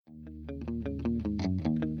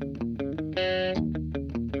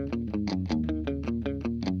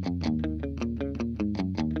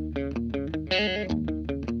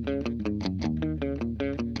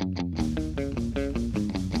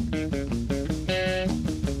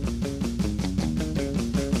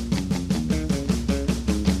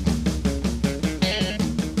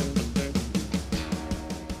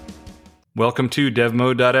Welcome to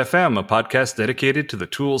DevMode.fm, a podcast dedicated to the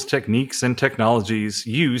tools, techniques, and technologies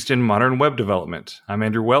used in modern web development. I'm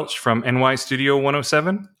Andrew Welch from NY Studio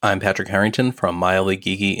 107. I'm Patrick Harrington from Mildly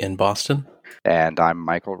Geeky in Boston. And I'm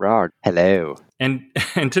Michael Rogg. Hello. And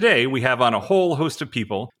today we have on a whole host of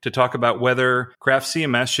people to talk about whether Craft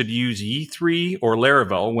CMS should use Yii3 or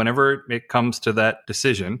Laravel whenever it comes to that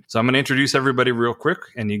decision. So I'm going to introduce everybody real quick,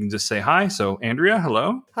 and you can just say hi. So Andrea,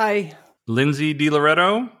 hello. Hi. Lindsay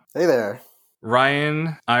DiLoretto. Hey there.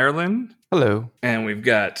 Ryan Ireland. Hello. And we've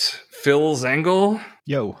got Phil Zengel.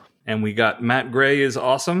 Yo. And we got Matt Gray is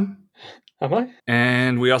awesome. Am I?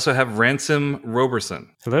 And we also have Ransom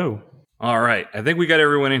Roberson. Hello. All right. I think we got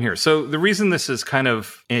everyone in here. So the reason this is kind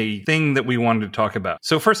of a thing that we wanted to talk about.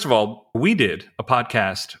 So first of all, we did a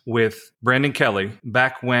podcast with Brandon Kelly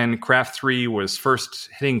back when Craft 3 was first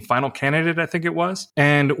hitting Final Candidate, I think it was.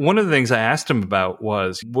 And one of the things I asked him about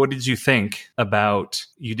was, what did you think about,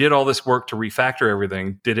 you did all this work to refactor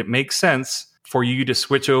everything. Did it make sense for you to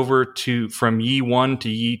switch over from Yii3 to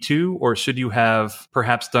Yii2, or should you have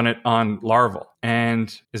perhaps done it on Laravel? And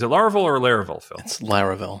is it Laravel or Laravel, Phil? It's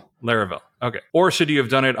Laravel. Laravel. Okay. Or should you have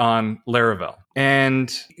done it on Laravel?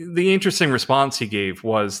 And the interesting response he gave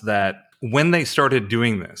was that when they started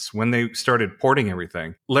doing this, when they started porting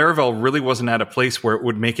everything, Laravel really wasn't at a place where it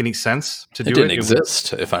would make any sense to do it. It didn't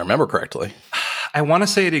exist, if I remember correctly. I want to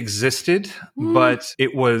say it existed, but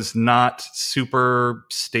it was not super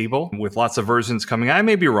stable with lots of versions coming. I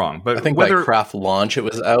may be wrong, but I think by Craft launch it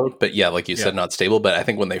was out, but yeah, like you said, not stable. But I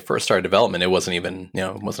think when they first started development, it wasn't even,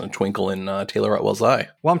 it wasn't a twinkle in Taylor Otwell's eye.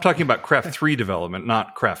 Well, I'm talking about Craft 3 development,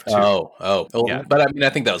 not Craft 2. Oh. Yeah. But I mean, I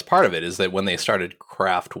think that was part of it, is that when they started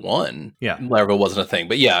Craft 1, Laravel wasn't a thing.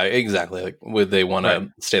 But yeah, exactly. Like, would they want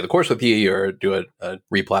to stay the course with Yii or do a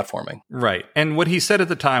replatforming? Right. And what he said at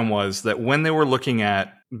the time was that when they were looking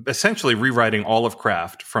at essentially rewriting all of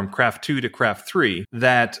Craft from Craft 2 to Craft 3,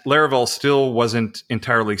 that Laravel still wasn't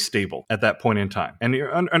entirely stable at that point in time. And you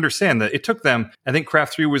understand that it took them, I think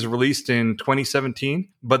Craft 3 was released in 2017,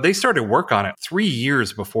 but they started work on it 3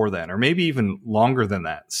 years before then, or maybe even longer than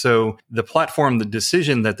that. So the platform, the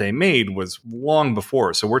decision that they made was long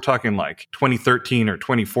before. So we're talking like 2013 or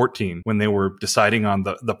 2014 when they were deciding on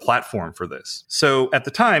the platform for this. So at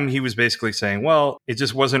the time, he was basically saying, well, it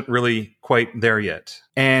just wasn't really quite there yet.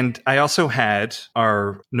 And I also had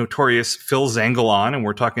our notorious Phil Zengel on, and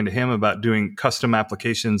we're talking to him about doing custom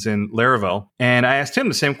applications in Laravel. And I asked him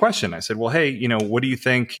the same question. I said, well, hey, what do you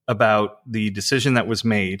think about the decision that was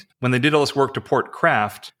made when they did all this work to port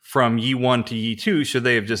Craft from Yii3 to Yii2? Should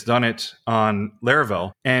they have just done it on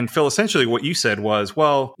Laravel? And Phil, essentially what you said was,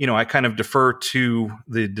 well, I kind of defer to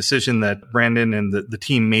the decision that Brandon and the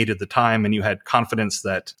team made at the time. And you had confidence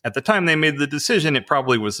that at the time they made the decision, it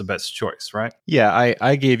probably was the best choice, right? Yeah,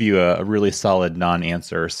 I gave you a really solid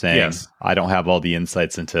non-answer saying, yes, I don't have all the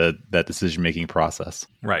insights into that decision-making process.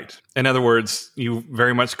 Right. In other words, you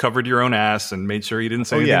very much covered your own ass and made sure you didn't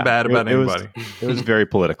say anything bad about anybody. It was very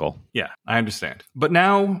political. Yeah, I understand. But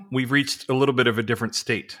now we've reached a little bit of a different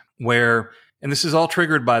state where, and this is all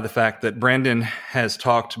triggered by the fact that Brandon has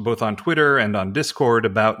talked both on Twitter and on Discord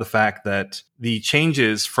about the fact that the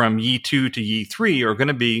changes from Yii2 to Yii3 are going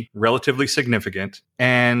to be relatively significant.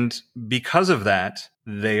 And because of that,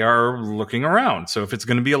 they are looking around. So if it's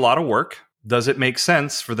going to be a lot of work, does it make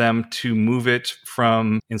sense for them to move it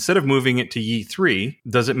from, instead of moving it to Yii3,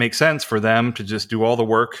 does it make sense for them to just do all the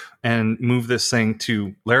work and move this thing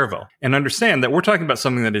to Laravel? And understand that we're talking about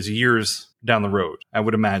something that is years down the road, I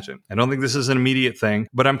would imagine. I don't think this is an immediate thing,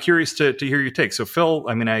 but I'm curious to hear your take. So Phil,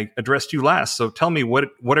 I addressed you last, so tell me, what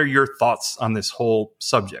are your thoughts on this whole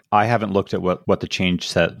subject? I haven't looked at what the change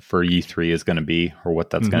set for Yii3 is going to be, or what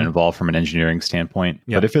that's going to involve from an engineering standpoint.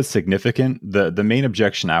 Yep. But if it's significant, the main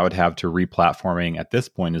objection I would have to replatforming at this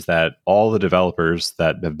point is that all the developers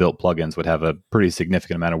that have built plugins would have a pretty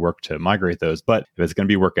significant amount of work to migrate those. But if it's going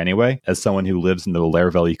to be work anyway, as someone who lives in the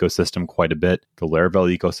Laravel ecosystem quite a bit, the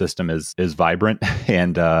Laravel ecosystem is vibrant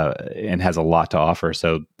and has a lot to offer.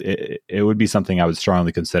 So it would be something I would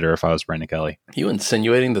strongly consider if I was Brandon Kelly. You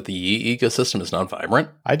insinuating that the Yii ecosystem is not vibrant?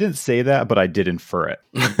 I didn't say that, but I did infer it.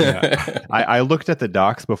 I looked at the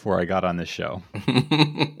docs before I got on this show.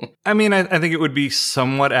 I think it would be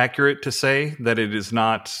somewhat accurate to say that it is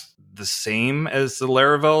not the same as the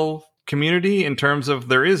Laravel community in terms of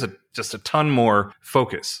there is just a ton more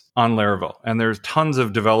focus on Laravel. And there's tons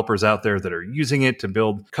of developers out there that are using it to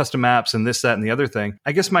build custom apps and this, that, and the other thing.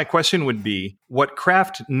 I guess my question would be, what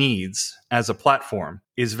Craft needs as a platform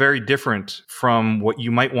is very different from what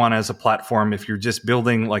you might want as a platform if you're just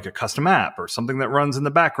building like a custom app or something that runs in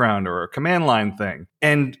the background or a command line thing.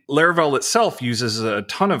 And Laravel itself uses a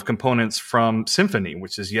ton of components from Symfony,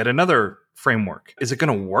 which is yet another framework. Is it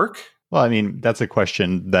going to work? Well, I mean, that's a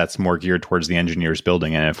question that's more geared towards the engineers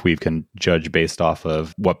building. And if we can judge based off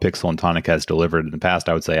of what Pixel and Tonic has delivered in the past,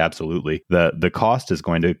 I would say absolutely. The cost is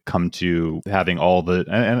going to come to having all the,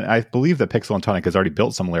 and I believe that Pixel and Tonic has already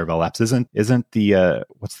built some Laravel apps. Isn't the,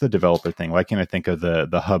 what's the developer thing? Why can't I think of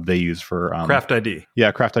the hub they use for? Craft ID.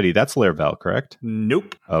 Yeah, Craft ID. That's Laravel, correct?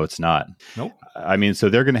 Nope. Oh, it's not. Nope. I mean, so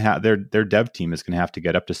they're going to have their dev team is going to have to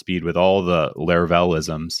get up to speed with all the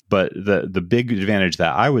Laravelisms. But the big advantage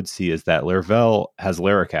that I would see is that Laravel has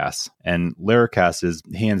Laracast, and Laracast is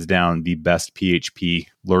hands down the best PHP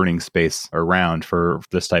learning space around for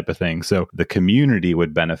this type of thing. So the community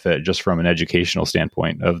would benefit just from an educational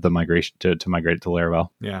standpoint of the migration to migrate to Laravel.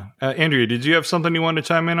 Yeah. Andrea, did you have something you wanted to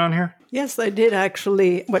chime in on here? Yes, I did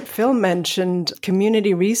actually. What Phil mentioned,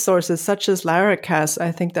 community resources such as Laracast,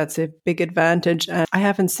 I think that's a big advantage. And I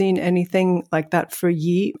haven't seen anything like that for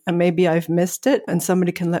Yii, and maybe I've missed it and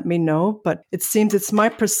somebody can let me know. But it seems it's my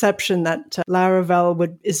perception that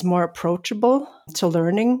Laravel is more approachable to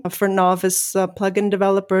learning for novice plugin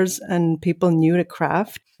developers and people new to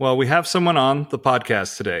Craft. Well, we have someone on the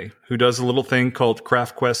podcast today who does a little thing called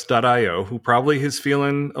craftquest.io, who probably is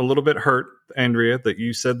feeling a little bit hurt, Andrea, that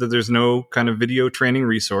you said that there's no kind of video training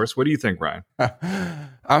resource. What do you think, Ryan?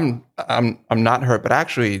 I'm not hurt, but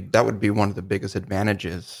actually that would be one of the biggest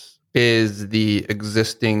advantages is the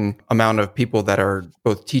existing amount of people that are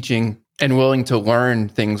both teaching and willing to learn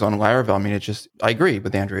things on Laravel. I mean, I agree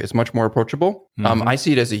with Andrea. It's much more approachable. Mm-hmm. I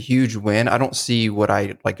see it as a huge win. I don't see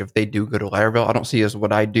if they do go to Laravel, I don't see as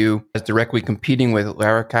what I do as directly competing with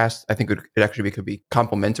Laracast. I think it actually could be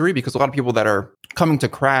complementary because a lot of people that are coming to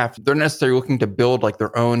Craft, they're necessarily looking to build like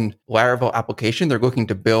their own Laravel application. They're looking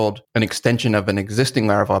to build an extension of an existing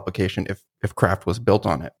Laravel application if Craft was built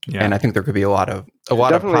on it. Yeah. And I think there could be a lot of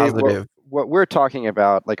positive. What we're talking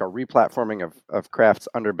about, like a replatforming of Craft's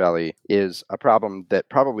underbelly, is a problem that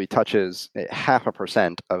probably touches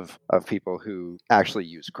 0.5% of people who actually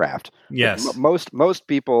use Craft. Yes. Most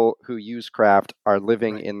people who use Craft are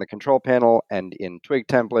living in the control panel and in Twig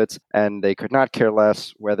templates, and they could not care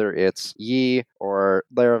less whether it's Yii or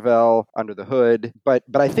Laravel under the hood. But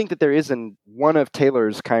I think that there is one of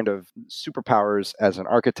Taylor's kind of superpowers as an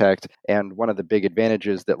architect, and one of the big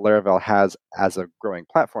advantages that Laravel has as a growing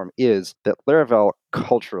platform is that Laravel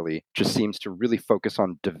culturally just seems to really focus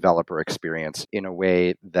on developer experience in a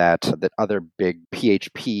way that other big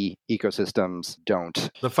PHP ecosystems don't.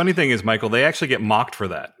 The funny thing is, Michael, they actually get mocked for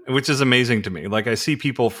that, which is amazing to me. Like, I see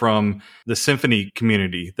people from the Symfony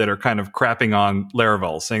community that are kind of crapping on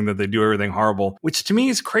Laravel, saying that they do everything horrible, which to me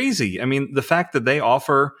is crazy. I mean, the fact that they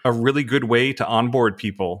offer a really good way to onboard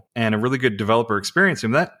people and a really good developer experience,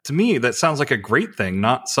 and that, to me, that sounds like a great thing,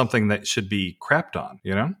 not something that should be crapped on,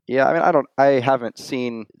 you know? Yeah, I mean, I haven't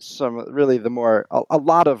seen a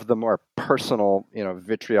lot of the more personal,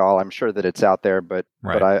 vitriol. I'm sure that it's out there, but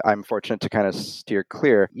I'm fortunate to kind of steer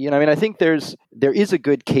clear. I think there is a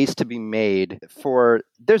good case to be made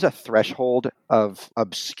there's a threshold of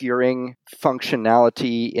obscuring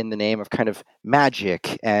functionality in the name of kind of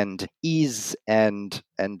magic and ease and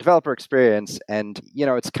developer experience. And,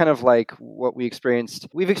 it's kind of like what we've experienced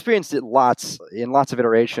it in lots of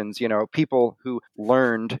iterations, people who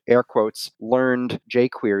learned, air quotes, learned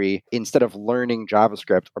jQuery instead of learning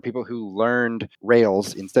JavaScript, or people who learned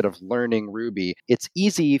Rails instead of learning Ruby. It's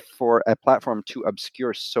easy for a platform to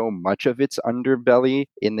obscure so much of its underbelly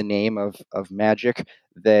in the name of magic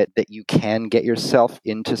that you can get yourself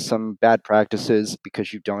into some bad practices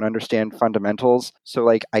because you don't understand fundamentals. So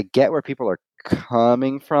I get where people are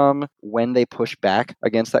coming from when they push back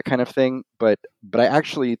against that kind of thing, but I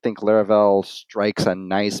actually think Laravel strikes a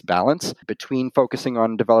nice balance between focusing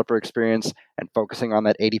on developer experience and focusing on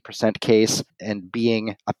that 80% case and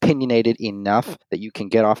being opinionated enough that you can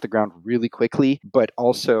get off the ground really quickly, but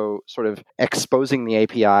also sort of exposing the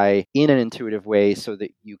API in an intuitive way so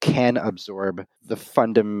that you can absorb the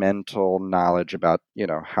fundamental knowledge about,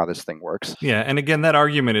 how this thing works. Yeah, and again, that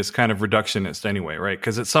argument is kind of reductionist anyway, right?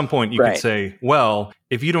 Because at some point you could say, well,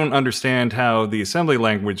 if you don't understand how the assembly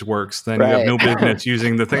language works, then you have no business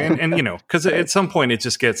using the thing. And because at some point it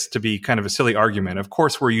just gets to be kind of a silly argument. Of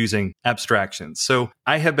course, we're using abstractions. So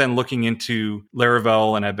I have been looking into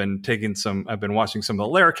Laravel, and I've been watching some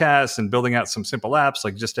of the Laracasts and building out some simple apps,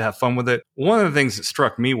 like just to have fun with it. One of the things that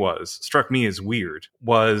struck me as weird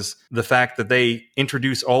was the fact that they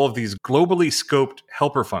introduce all of these globally scoped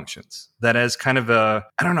helper functions that as kind of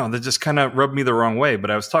that just kind of rubbed me the wrong way.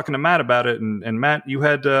 But I was talking to Matt about it, and Matt, you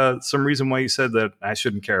had some reason why you said that I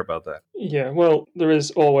shouldn't care about that. Yeah, well, there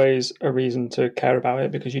is always a reason to care about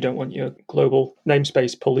it because you don't want your global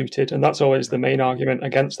namespace polluted, and that's always the main argument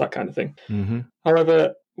against that kind of thing. Mm-hmm.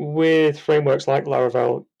 However, with frameworks like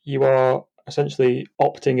Laravel, you are essentially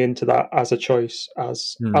opting into that as a choice.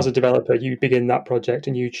 As a developer, you begin that project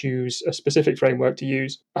and you choose a specific framework to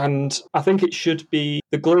use. And I think it should be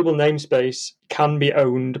the global namespace can be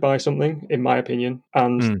owned by something, in my opinion.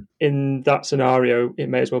 And in that scenario, it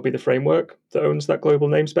may as well be the framework that owns that global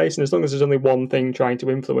namespace. And as long as there's only one thing trying to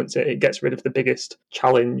influence it, it gets rid of the biggest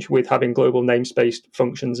challenge with having global namespace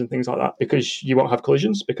functions and things like that, because you won't have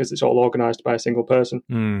collisions because it's all organized by a single person.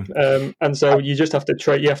 And so you just have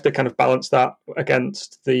to you have to kind of balance that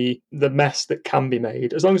against the mess that can be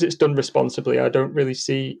made. As long as it's done responsibly, I don't really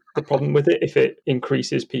see the problem with it if it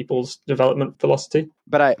increases people's development velocity.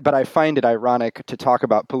 But I find it ironic to talk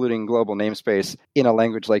about polluting global namespace in a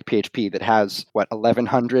language like PHP that has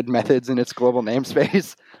 1,100 methods in its global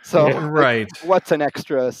namespace. So right, what's an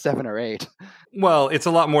extra 7 or 8? Well, it's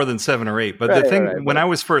a lot more than 7 or 8. But the thing, when I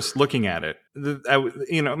was first looking at it,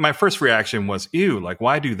 my first reaction was, ew, like,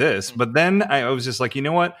 why do this? But then I was just like, you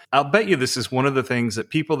know what? I'll bet you this is one of the things that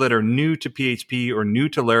people that are new to PHP or new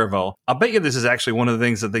to Laravel, I'll bet you this is actually one of the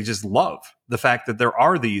things that they just love. The fact that there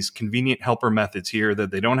are these convenient helper methods here,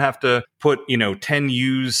 that they don't have to put, 10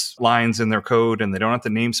 use lines in their code, and they don't have to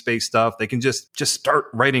namespace stuff. They can just start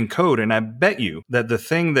writing code. And I bet you that the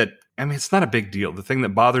thing that, it's not a big deal. The thing that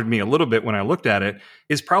bothered me a little bit when I looked at it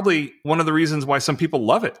is probably one of the reasons why some people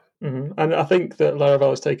love it. Mm-hmm. And I think that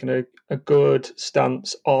Laravel has taken a good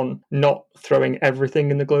stance on not throwing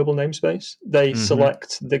everything in the global namespace. They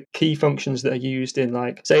select the key functions that are used in,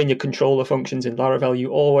 like, say, in your controller functions in Laravel, you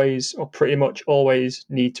always, or pretty much always,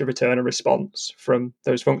 need to return a response from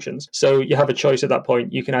those functions. So you have a choice at that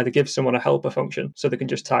point. You can either give someone a helper function so they can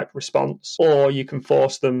just type response, or you can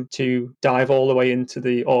force them to dive all the way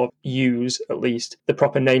into or use at least the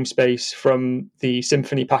proper namespace from the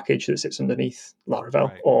Symfony package that sits underneath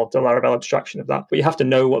Laravel, or the Laravel abstraction of that. But you have to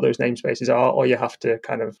know what those namespaces are, or you have to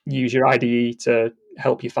kind of use your IDE to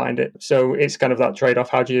help you find it. So it's kind of that trade-off.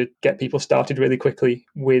 How do you get people started really quickly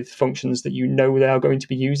with functions that you know they are going to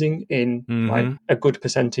be using in like a good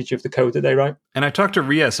percentage of the code that they write? And I talked to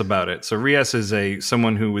Rias about it. So Rias is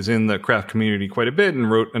someone who was in the craft community quite a bit and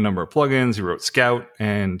wrote a number of plugins. He wrote Scout,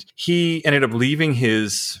 and he ended up leaving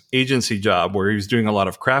his agency job where he was doing a lot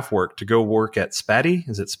of craft work to go work at Spatty.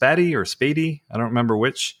 Is it Spatty or Spady? I don't remember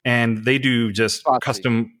which. And they do just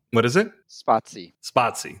custom... What is it?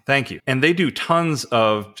 Spotsy. Thank you. And they do tons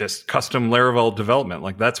of just custom Laravel development.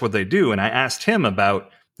 Like, that's what they do. And I asked him about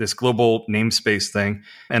this global namespace thing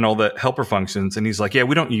and all the helper functions. And he's like, yeah,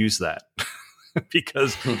 we don't use that.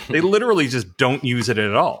 Because they literally just don't use it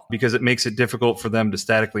at all, because it makes it difficult for them to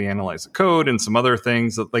statically analyze the code and some other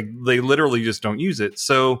things that, like, they literally just don't use it.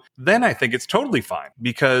 So then I think it's totally fine,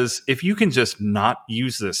 because if you can just not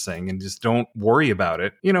use this thing and just don't worry about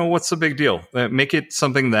it, what's the big deal? Make it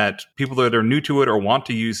something that people that are new to it or want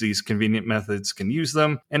to use these convenient methods can use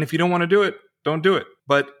them. And if you don't want to do it, don't do it.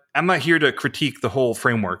 But I'm not here to critique the whole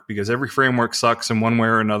framework, because every framework sucks in one way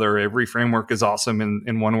or another. Every framework is awesome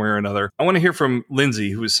in one way or another. I want to hear from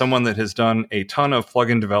Lindsay, who is someone that has done a ton of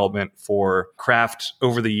plugin development for Craft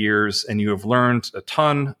over the years, and you have learned a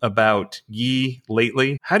ton about Yii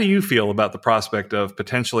lately. How do you feel about the prospect of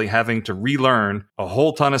potentially having to relearn a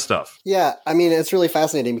whole ton of stuff? Yeah, it's really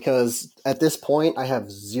fascinating, because at this point, I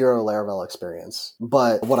have zero Laravel experience.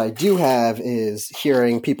 But what I do have is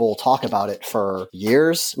hearing people talk about it for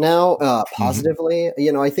years now, positively.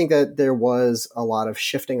 I think that there was a lot of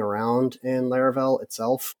shifting around in Laravel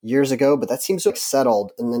itself years ago, but that seems to have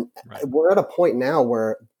settled. And then we're at a point now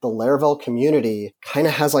where the Laravel community kind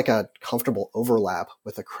of has like a comfortable overlap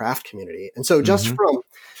with the craft community. And so just from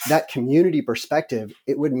that community perspective,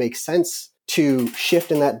 it would make sense to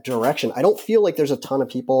shift in that direction. I don't feel like there's a ton of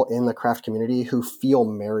people in the craft community who feel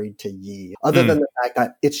married to Yii, other than the fact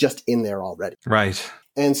that it's just in there already. Right.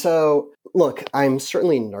 And so, look, I'm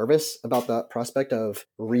certainly nervous about the prospect of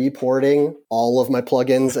reporting all of my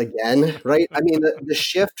plugins again, right? The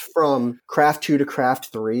shift from Craft 2 to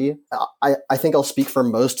Craft 3, I think I'll speak for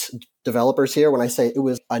most developers here when I say it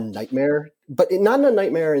was a nightmare, but not a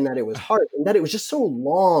nightmare in that it was hard, in that it was just so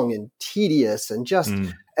long and tedious, and just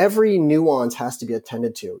every nuance has to be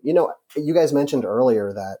attended to. You guys mentioned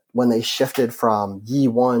earlier that when they shifted from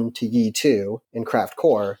Yii3 to Yii2 in Craft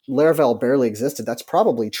Core, Laravel barely existed. That's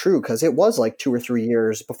probably true, because it was like 2 or 3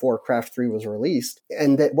 years before Craft 3 was released.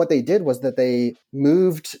 And that what they did was that they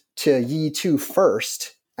moved to Yii2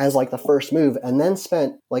 first as like the first move, and then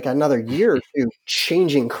spent like another year or two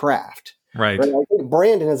changing Craft. Right. I think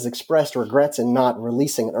Brandon has expressed regrets in not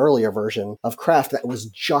releasing an earlier version of Craft that was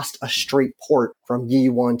just a straight port from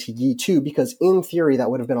Yii1 to Yii2, because in theory, that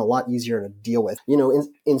would have been a lot easier to deal with.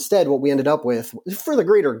 Instead, what we ended up with, for the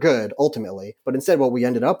greater good, ultimately, but instead what we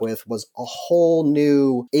ended up with was a whole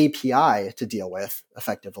new API to deal with,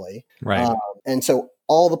 effectively. Right. And so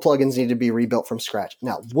all the plugins need to be rebuilt from scratch.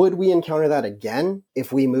 Now, would we encounter that again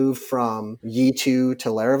if we moved from Yii2 to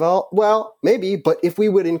Laravel? Well, maybe, but if we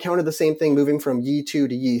would encounter the same thing moving from Yii2 to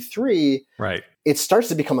Yii3, right, it starts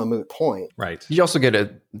to become a moot point. Right. You also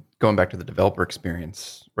get going back to the developer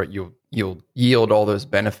experience, right? You'll yield all those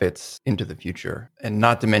benefits into the future, and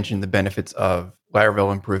not to mention the benefits of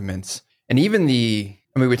Laravel improvements, and even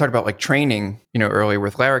we talked about like training, earlier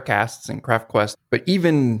with Laracasts and CraftQuest, but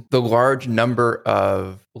even the large number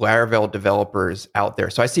of Laravel developers out there.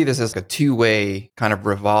 So I see this as a two-way kind of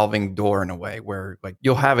revolving door in a way, where like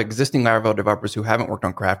you'll have existing Laravel developers who haven't worked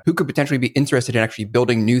on Craft, who could potentially be interested in actually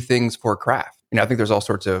building new things for Craft. I think there's all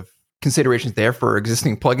sorts of considerations there for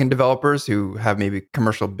existing plugin developers who have maybe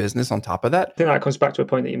commercial business on top of that. I think that comes back to a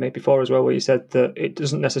point that you made before as well, where you said that it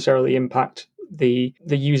doesn't necessarily impact the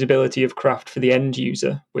usability of Craft for the end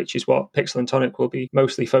user, which is what Pixel and Tonic will be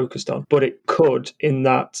mostly focused on. But it could, in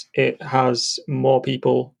that it has more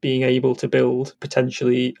people being able to build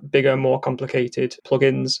potentially bigger, more complicated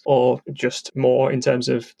plugins, or just more in terms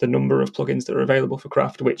of the number of plugins that are available for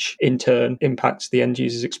Craft, which in turn impacts the end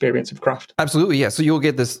user's experience of Craft. Absolutely, yeah. So you'll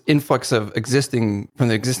get this influx of from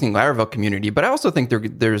the existing Laravel community, but I also think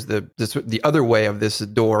there's the other way of this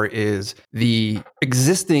door is the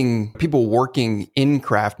existing people working in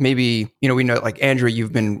Craft. Maybe, we know, like Andrew,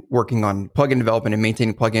 you've been working on plugin development and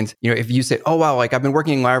maintaining plugins. If you say, oh wow, like I've been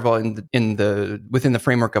working in Laravel within the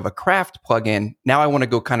framework of a Craft plugin, now I want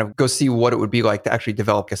to go see what it would be like to actually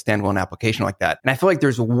develop a standalone application like that. And I feel like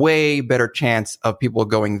there's a way better chance of people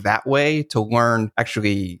going that way to learn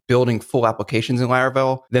actually building full applications in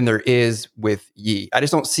Laravel than there is with Yii. I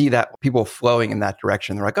just don't see that people flowing in that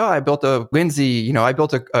direction. They're like, oh, I built a Lindsay, I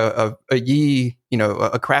built a Yii,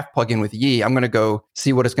 a Craft plugin with Yii. I'm going to go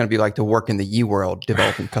see what it's going to be like to work in the Yii world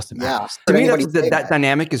developing custom apps. To me, that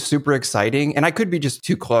dynamic is super exciting. And I could be just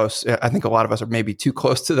too close. I think a lot of us are maybe too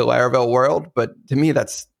close to the Laravel world. But to me,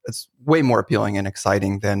 that's way more appealing and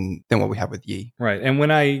exciting than what we have with Yii. Right. And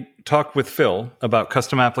when I talked with Phil about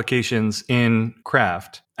custom applications in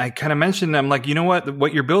Craft, I kind of mentioned, I'm like, you know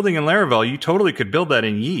what you're building in Laravel, you totally could build that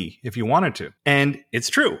in Yii if you wanted to. And it's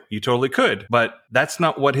true, you totally could, but that's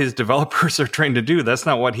not what his developers are trained to do. That's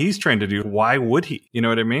not what he's trained to do. Why would he? You know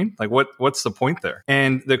what I mean? Like what's the point there?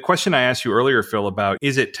 And the question I asked you earlier, Phil, about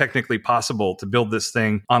is it technically possible to build this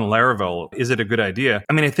thing on Laravel? Is it a good idea?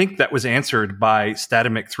 I mean, I think that was answered by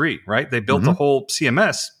Statamic 3, right? They built a whole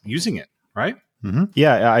CMS using it, right? Mm-hmm.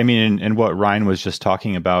 Yeah, I mean, and what Ryan was just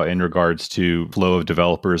talking about in regards to flow of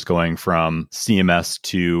developers going from CMS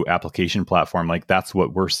to application platform, like that's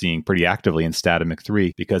what we're seeing pretty actively in Statamic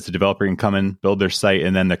 3, because the developer can come in, build their site,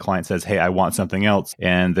 and then the client says, hey, I want something else.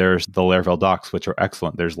 And there's the Laravel docs, which are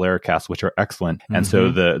excellent. There's Laracasts, which are excellent. And so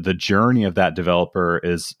the journey of that developer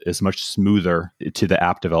is much smoother to the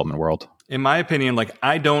app development world. In my opinion, like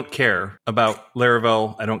I don't care about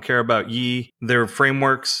Laravel. I don't care about Yii. Their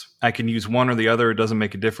frameworks, I can use one or the other. It doesn't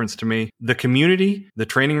make a difference to me. The community, the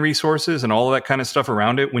training resources, and all of that kind of stuff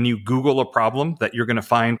around it, when you Google a problem that you're going to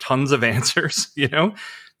find tons of answers,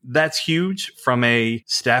 that's huge from a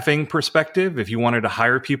staffing perspective. If you wanted to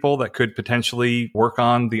hire people that could potentially work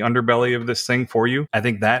on the underbelly of this thing for you, I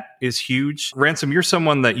think that is huge. Ransom, you're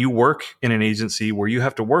someone that you work in an agency where you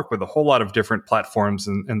have to work with a whole lot of different platforms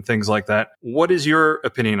and things like that. What is your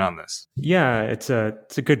opinion on this? Yeah, it's a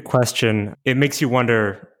good question. It makes you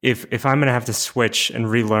wonder if I'm going to have to switch and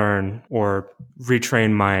relearn or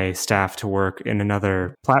retrain my staff to work in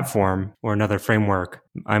another platform or another framework,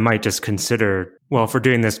 I might just consider, well, if we're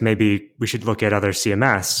doing this, maybe we should look at other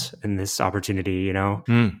CMS in this opportunity,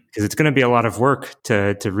 because it's going to be a lot of work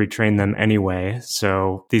to retrain them anyway.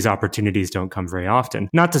 So these opportunities don't come very often.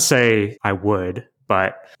 Not to say I would,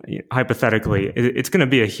 but hypothetically, it's going to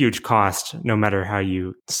be a huge cost no matter how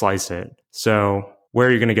you slice it. So where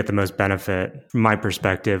are you going to get the most benefit? From my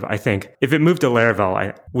perspective, I think if it moved to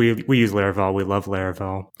Laravel, we use Laravel, we love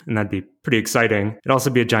Laravel, and that'd be pretty exciting. It'd also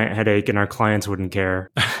be a giant headache and our clients wouldn't care.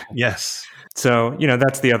 Yes. So,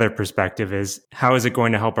 that's the other perspective is how is it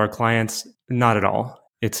going to help our clients? Not at all.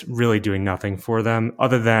 it's really doing nothing for them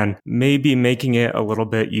other than maybe making it a little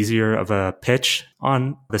bit easier of a pitch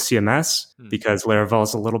on the CMS because Laravel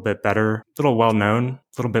is a little bit better, a little well-known, a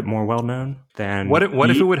little bit more well-known than What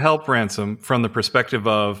if it would help Ransom from the perspective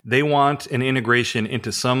of they want an integration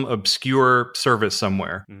into some obscure service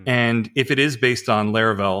somewhere. And if it is based on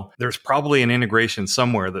Laravel, there's probably an integration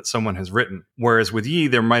somewhere that someone has written. Whereas with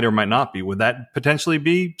Yii, there might or might not be. Would that potentially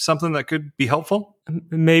be something that could be helpful?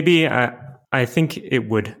 Maybe. I think it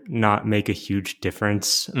would not make a huge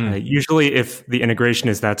difference. Usually, if the integration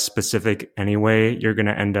is that specific anyway, you're going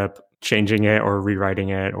to end up changing it or rewriting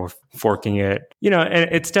it or forking it. And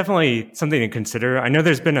it's definitely something to consider. I know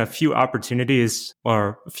there's been a few opportunities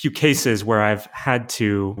or a few cases where I've had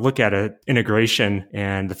to look at an integration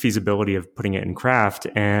and the feasibility of putting it in Craft.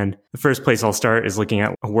 And the first place I'll start is looking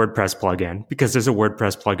at a WordPress plugin because there's a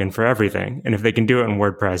WordPress plugin for everything. And if they can do it in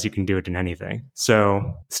WordPress, you can do it in anything.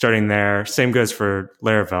 So starting there, same goes for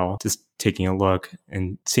Laravel, just taking a look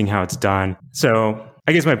and seeing how it's done. So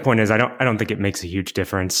I guess my point is I don't think it makes a huge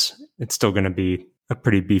difference. It's still going to be a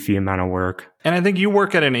pretty beefy amount of work. And I think you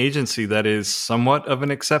work at an agency that is somewhat of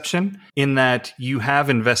an exception in that you have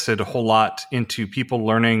invested a whole lot into people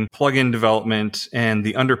learning plugin development and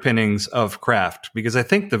the underpinnings of Craft. Because I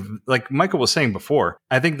think like Michael was saying before,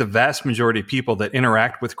 I think the vast majority of people that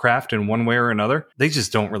interact with Craft in one way or another, they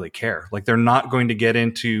just don't really care. Like they're not going to get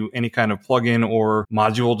into any kind of plugin or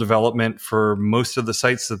module development for most of the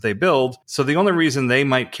sites that they build. So the only reason they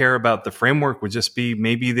might care about the framework would just be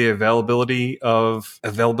maybe the availability of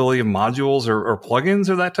modules or plugins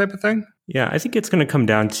or that type of thing? Yeah, I think it's going to come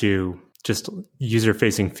down to just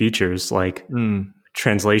user-facing features like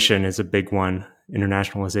translation is a big one,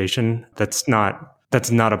 internationalization. That's not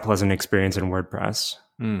a pleasant experience in WordPress.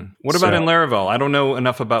 What about in Laravel? I don't know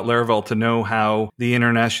enough about Laravel to know how the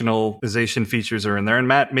internationalization features are in there. And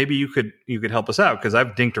Matt, maybe you could help us out because I've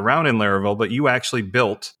dinked around in Laravel, but you actually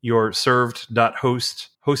built your served.host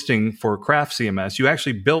hosting for Craft CMS. You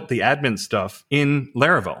actually built the admin stuff in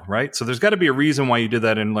Laravel, right? So there's got to be a reason why you did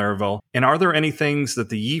that in Laravel. And are there any things that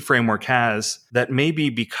the Yii framework has that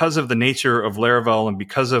maybe because of the nature of Laravel and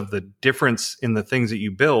because of the difference in the things that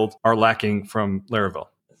you build are lacking from Laravel?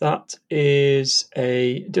 That is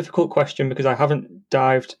a difficult question because I haven't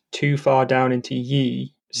dived too far down into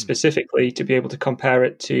Yii specifically to be able to compare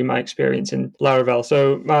it to my experience in Laravel.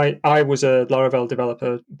 So I was a Laravel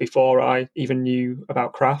developer before I even knew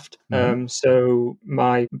about Craft. So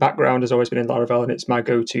my background has always been in Laravel and it's my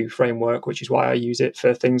go-to framework, which is why I use it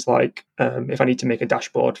for things like if I need to make a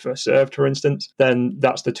dashboard for Served, for instance, then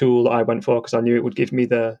that's the tool that I went for because I knew it would give me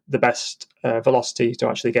the best velocity to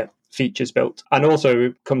actually get features built. And also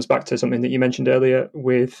it comes back to something that you mentioned earlier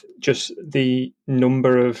with just the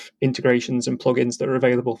number of integrations and plugins that are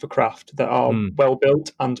available for Craft that are well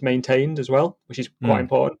built and maintained as well, which is quite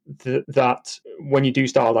important. That when you do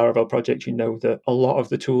start a Laravel project, you know that a lot of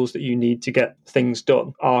the tools that you need to get things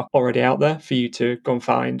done are already out there for you to go and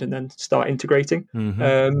find and then start integrating.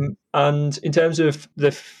 And in terms of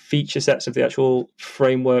the feature sets of the actual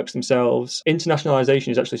frameworks themselves,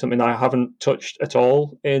 internationalization is actually something that I haven't touched at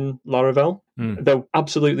all in Laravel. There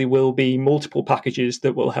absolutely will be multiple packages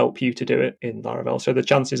that will help you to do it in Laravel. So the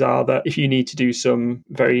chances are that if you need to do some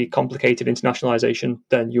very complicated internationalization,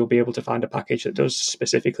 then you'll be able to find a package that does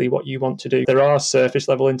specifically what you want to do. There are surface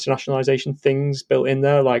level internationalization things built in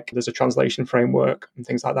there, like there's a translation framework and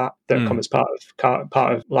things like that come as part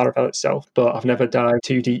of Laravel itself. But I've never dived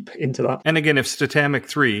too deep into that. And again, if Statamic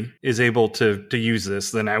 3 is able to use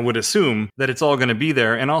this, then I would assume that it's all going to be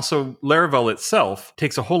there. And also Laravel itself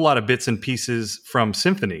takes a whole lot of bits and pieces from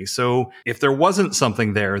Symfony. So if there wasn't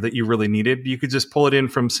something there that you really needed, you could just pull it in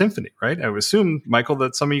from Symfony, right? I would assume, Michael,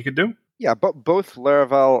 that's something you could do? Yeah, but both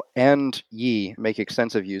Laravel and Yii make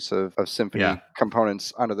extensive use of Symfony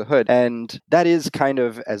components under the hood. And that is kind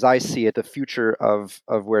of, as I see it, the future of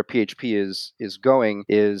where PHP is going,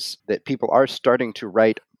 is that people are starting to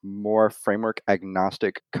write more framework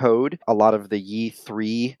agnostic code. A lot of the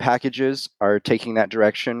Yii3 packages are taking that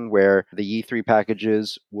direction where the Yii3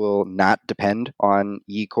 packages will not depend on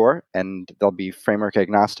Yii core and they'll be framework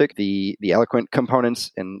agnostic. The Eloquent components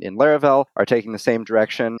in Laravel are taking the same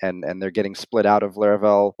direction and they're getting split out of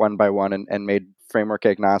Laravel one by one and made framework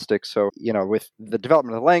agnostic. So, with the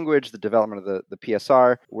development of the language, the development of the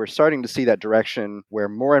PSR, we're starting to see that direction where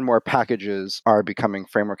more and more packages are becoming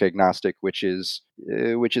framework agnostic, which is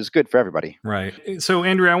good for everybody. Right. So,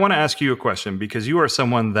 Andrew, I want to ask you a question because you are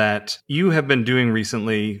someone that you have been doing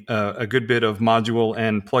recently a good bit of module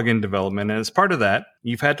and plugin development. And as part of that,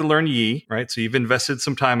 you've had to learn Yii, right? So you've invested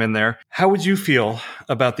some time in there. How would you feel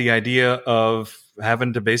about the idea of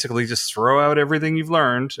having to basically just throw out everything you've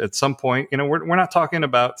learned at some point. We're not talking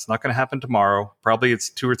about, it's not going to happen tomorrow. Probably it's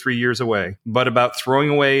 2 or 3 years away, but about throwing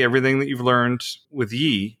away everything that you've learned with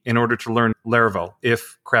Yii in order to learn Laravel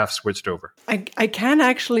if Craft switched over. I can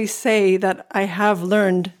actually say that I have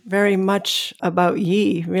learned very much about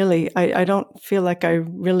Yii, really. I don't feel like I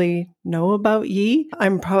really know about Yii.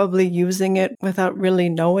 I'm probably using it without really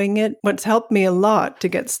knowing it. What's helped me a lot to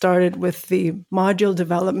get started with the module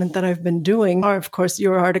development that I've been doing are, of course,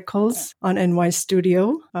 your articles on NY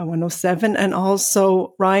Studio 107, and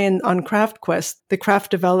also Ryan on CraftQuest. The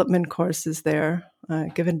craft development course is there.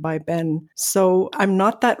 Given by Ben. So I'm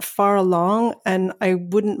not that far along, and I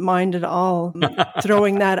wouldn't mind at all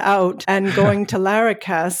throwing that out and going to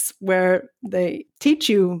Laracast, where they teach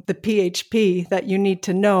you the PHP that you need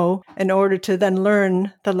to know in order to then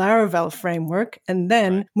learn the Laravel framework and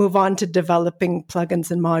then move on to developing plugins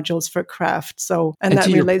and modules for Craft. So, and that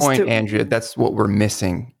to relates your point, to Andrea, that's what we're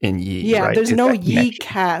missing in Yii. Yeah, right? there's no Yii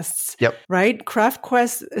casts. Yep. Right?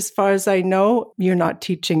 CraftQuest, as far as I know, you're not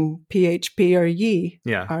teaching PHP or Yii.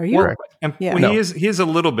 Yeah. Are you? Well, and he is a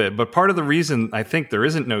little bit, but part of the reason I think there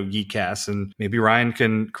isn't no Yii cast, and maybe Ryan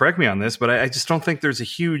can correct me on this, but I just don't think there's a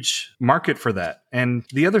huge market for that. And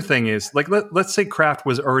the other thing is, like, let's say Craft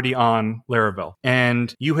was already on Laravel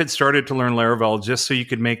and you had started to learn Laravel just so you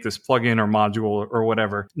could make this plugin or module or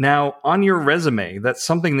whatever. Now, on your resume, that's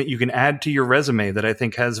something that you can add to your resume that I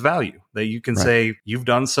think has value, that you can say you've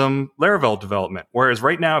done some Laravel development. Whereas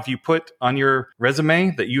right now, if you put on your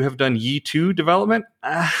resume that you have done Yii3 development,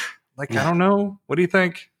 I don't know. What do you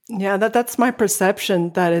think? Yeah, that's my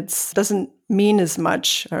perception, that it doesn't mean as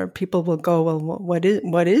much, or people will go, well, what is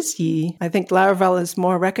Yii? I think Laravel is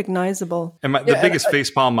more recognizable. And the biggest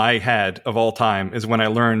facepalm I had of all time is when I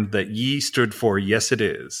learned that Yii stood for yes it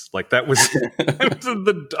is. Like that was, that was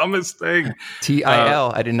the dumbest thing. TIL.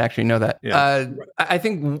 I didn't actually know that. Yeah. I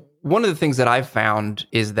think one of the things that I've found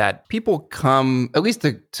is that people come, at least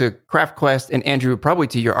to CraftQuest, and Andrew, probably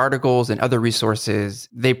to your articles and other resources,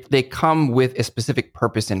 they come with a specific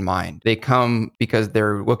purpose in mind. They come because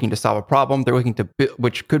they're looking to solve a problem. They're looking to,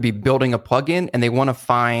 which could be building a plugin, and they want to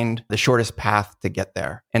find the shortest path to get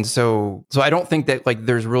there. And so I don't think that like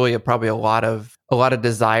there's really probably a lot of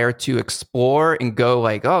desire to explore and go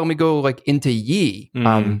like, oh, let me go like into Yii.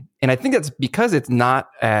 And I think that's because it's not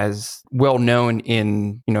as well known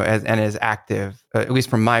in, as active, at least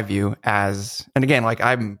from my view, and again, like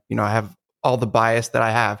I have all the bias that I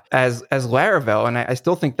have as Laravel. And I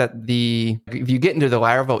still think that if you get into the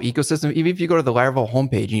Laravel ecosystem, even if you go to the Laravel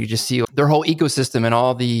homepage and you just see their whole ecosystem and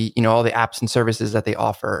all the apps and services that they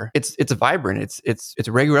offer, it's vibrant. It's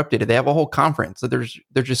regular updated. They have a whole conference. So there's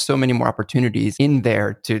just so many more opportunities in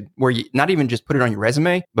there to where you not even just put it on your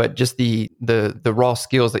resume, but just the raw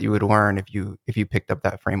skills that you would learn if you picked up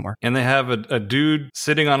that framework. And they have a dude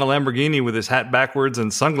sitting on a Lamborghini with his hat backwards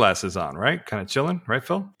and sunglasses on, right? Kind of chilling, right,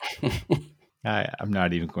 Phil? I'm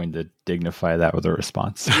not even going to dignify that with a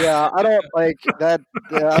response. Yeah, I don't like that.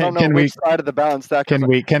 I don't know which side of the balance that can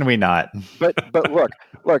we not? But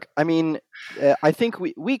look. I mean, I think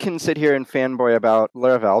we can sit here and fanboy about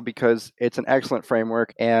Laravel because it's an excellent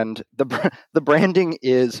framework and the branding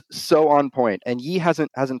is so on point, and Yii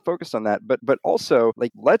hasn't focused on that. But also,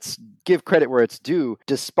 like, let's give credit where it's due.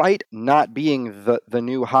 Despite not being the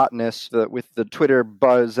new hotness with the Twitter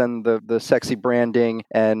buzz and the sexy branding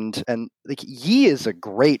and like, Yii is a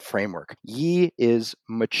great framework. Yii is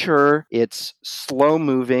mature. It's slow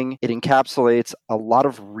moving. It encapsulates a lot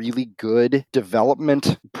of really good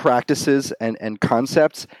development practices and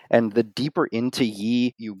concepts. And the deeper into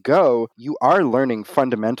Yii you go, you are learning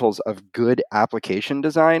fundamentals of good application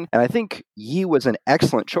design. And I think Yii was an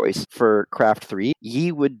excellent choice for Craft 3.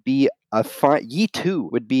 Yii2 would be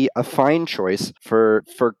a fine choice for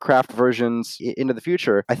Craft versions into the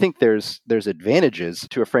future. I think there's advantages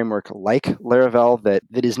to a framework like Laravel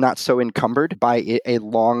that is not so encumbered by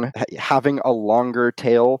having a longer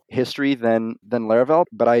tail history than Laravel.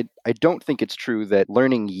 But I don't think it's true that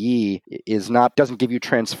learning Yii doesn't give you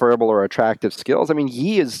transferable or attractive skills. I mean,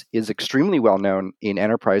 Yii is extremely well known in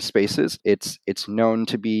enterprise spaces. It's known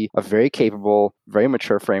to be a very capable, very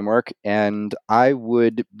mature framework, and I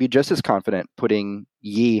would be just as confident putting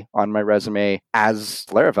Yii on my resume as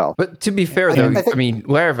Laravel. But to be fair, though, I mean,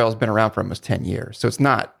 Laravel's been around for almost 10 years, so it's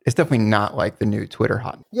definitely not like the new Twitter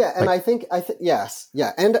hot. Yeah, and I think yes,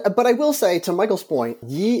 yeah, but I will say, to Michael's point,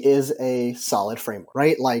 Yii is a solid framework,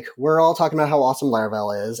 right? Like, we're all talking about how awesome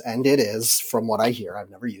Laravel is, and it is, from what I hear. I've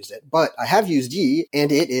never used it, but I have used Yii,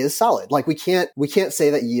 and it is solid. Like, we can't say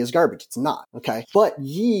that Yii is garbage. It's not, okay? But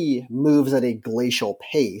Yii moves at a glacial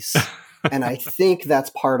pace And I think that's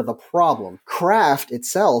part of the problem. Craft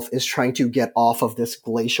itself is trying to get off of this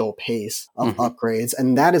glacial pace of upgrades.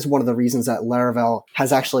 And that is one of the reasons that Laravel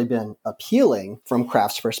has actually been appealing from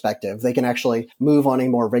Craft's perspective. They can actually move on a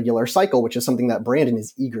more regular cycle, which is something that Brandon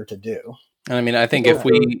is eager to do. And I mean, I think if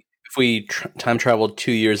we time traveled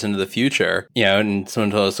 2 years into the future, and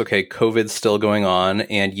someone told us, okay, COVID's still going on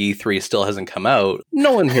and Yii3 still hasn't come out,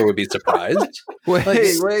 no one here would be surprised. wait.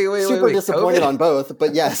 Super disappointed on both,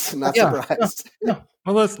 but yes, not surprised. Yeah.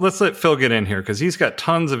 Well, let's let Phil get in here because he's got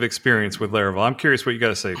tons of experience with Laravel. I'm curious what you got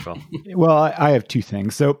to say, Phil. Well, I have two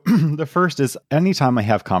things. So the first is anytime I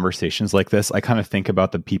have conversations like this, I kind of think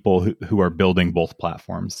about the people who are building both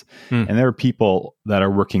platforms. And there are people that are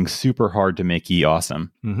working super hard to make Yii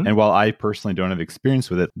awesome. And while I personally don't have experience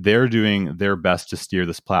with it, they're doing their best to steer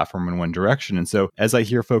this platform in one direction. And so as I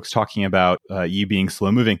hear folks talking about Yii being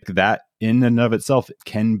slow moving, that in and of itself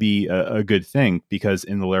can be a good thing, because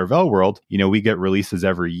in the Laravel world, we get releases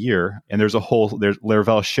every year, and there's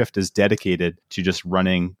Laravel Shift is dedicated to just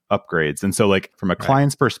running upgrades. And so like from a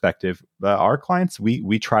client's perspective, our clients,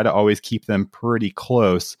 we try to always keep them pretty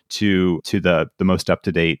close to the most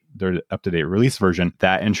up-to-date release version.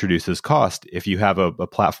 That introduces cost. If you have a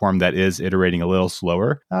platform that is iterating a little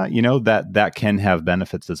slower, that can have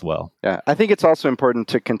benefits as well. Yeah, I think it's also important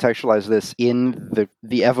to contextualize this in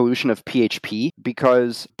the evolution of PHP,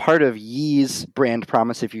 because part of Yii's brand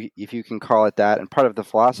promise, if you can call it that, and part of the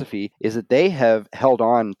philosophy is that they have held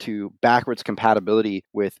on to backwards compatibility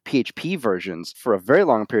with PHP versions for a very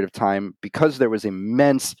long period of time, because there was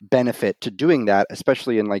immense benefit to doing that,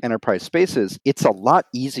 especially in like enterprise spaces. It's a lot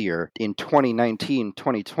easier in 2019,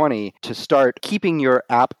 2020 to start keeping your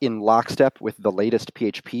app in lockstep with the latest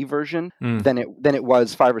PHP version than it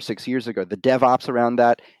was 5 or 6 years ago. The DevOps around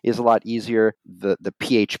that is a lot easier. The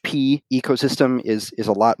PHP ecosystem is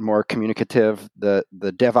a lot more communicative. The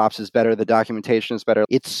DevOps is better. The documentation is better.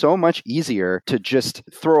 It's so much easier to just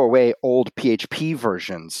throw away old PHP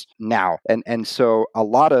versions now. And so a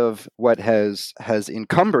lot of what has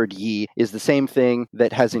encumbered Yii is the same thing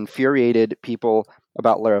that has infuriated people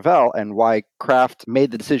about Laravel, and why Craft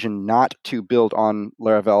made the decision not to build on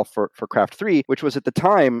Laravel for Craft 3, which was at the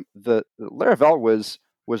time the Laravel was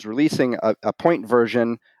releasing a point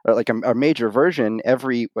version, or like a major version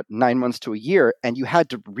every 9 months to a year, and you had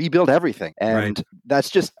to rebuild everything. And that's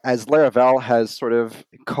just, as Laravel has sort of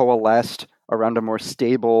coalesced around a more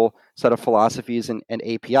stable set of philosophies and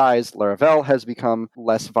APIs, Laravel has become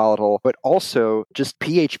less volatile, but also just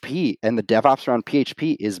PHP and the DevOps around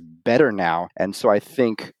PHP is better now. And so I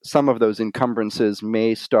think some of those encumbrances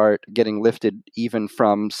may start getting lifted even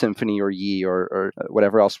from Symfony or Yii or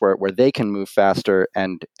whatever else, where they can move faster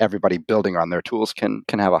and everybody building on their tools can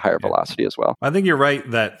have a higher velocity as well. I think you're right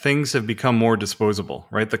that things have become more disposable,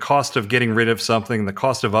 right? The cost of getting rid of something, the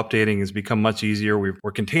cost of updating has become much easier. We're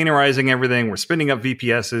containerizing everything. We're spinning up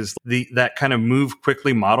VPSs. That kind of move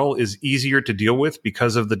quickly model is easier to deal with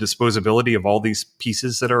because of the disposability of all these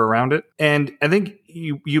pieces that are around it. And I think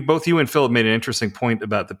both you and Phil have made an interesting point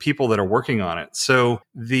about the people that are working on it. So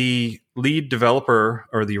the lead developer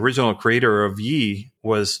or the original creator of Yii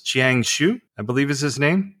was Jiang Xu, I believe is his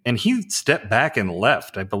name. And he stepped back and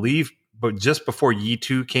left, I believe, but just before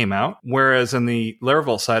Yii2 came out. Whereas on the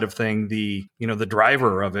Laravel side of thing, the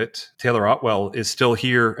driver of it, Taylor Otwell, is still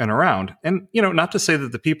here and around. And, not to say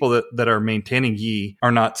that the people that are maintaining Yii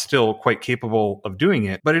are not still quite capable of doing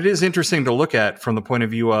it, but it is interesting to look at from the point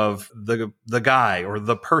of view of the guy or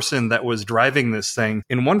the person that was driving this thing.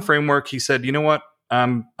 In one framework, he said, you know what?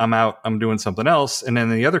 I'm out. I'm doing something else. And then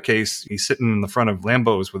in the other case, he's sitting in the front of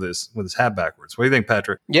Lambos with his hat backwards. What do you think,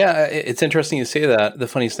 Patrick? Yeah, it's interesting you say that. The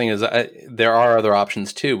funniest thing is there are other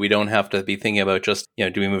options too. We don't have to be thinking about just, do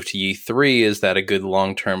we move to Yii3? Is that a good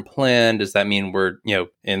long-term plan? Does that mean we're,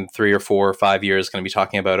 in 3 or 4 or 5 years going to be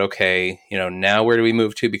talking about, okay, now where do we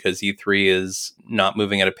move to? Because Yii3 is not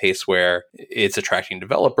moving at a pace where it's attracting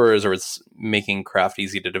developers or it's making Craft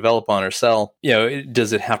easy to develop on or sell.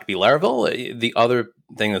 Does it have to be Laravel? The other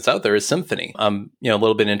thing that's out there is Symfony. I'm a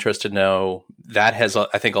little bit interested to know that has,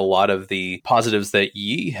 I think, a lot of the positives that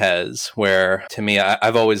Yii has, where to me,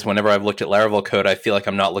 I've always, whenever I've looked at Laravel code, I feel like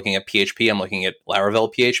I'm not looking at PHP, I'm looking at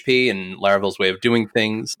Laravel PHP and Laravel's way of doing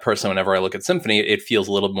things. Personally, whenever I look at Symfony, it feels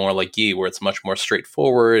a little more like Yii, where it's much more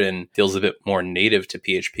straightforward and feels a bit more native to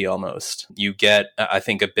PHP almost. You get, I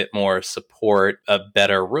think, a bit more support, a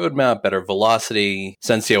better roadmap, better velocity.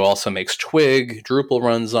 Sensio also makes Twig. Drupal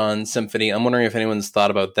runs on Symfony. I'm wondering if anyone's thought thought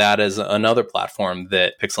about that as another platform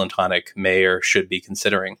that Pixel and Tonic may or should be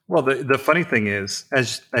considering. Well, the funny thing is,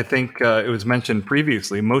 as I think it was mentioned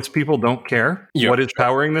previously, most people don't care what is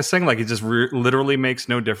powering this thing. Like it just literally makes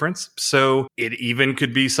no difference. So it even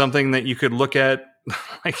could be something that you could look at.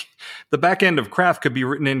 Like the back end of Craft could be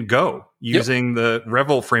written in Go using the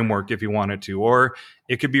Revel framework if you wanted to, or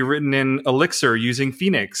it could be written in Elixir using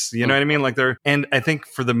Phoenix. You know what I mean? Like and I think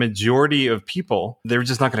for the majority of people, they're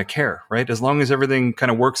just not going to care, right? As long as everything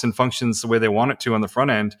kind of works and functions the way they want it to on the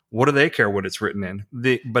front end, what do they care what it's written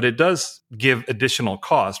in? But it does give additional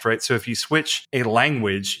cost, right? So if you switch a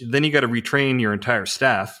language, then you got to retrain your entire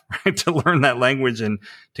staff, right, to learn that language and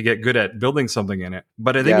to get good at building something in it.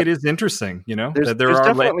 But I think it is interesting, there's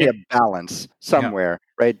definitely a balance somewhere,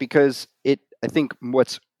 right? Because I think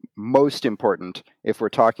what's most important if we're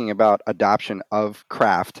talking about adoption of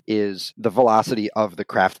Craft is the velocity of the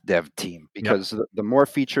Craft dev team, because the more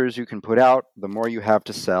features you can put out, the more you have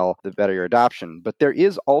to sell, the better your adoption. But there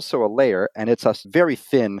is also a layer, and it's a very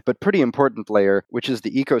thin but pretty important layer, which is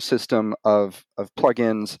the ecosystem of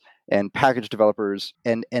plugins and package developers,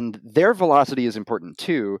 and their velocity is important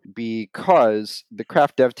too, because the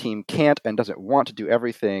Craft dev team can't and doesn't want to do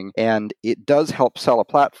everything, and it does help sell a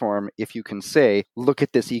platform if you can say, look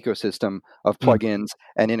at this ecosystem of plugins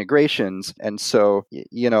and integrations. And so,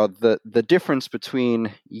 the difference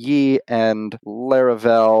between Yii and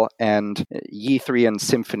Laravel and Yii3 and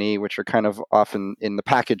Symfony, which are kind of often in the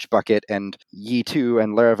package bucket, and Yii2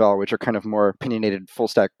 and Laravel, which are kind of more opinionated full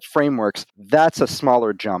stack frameworks, that's a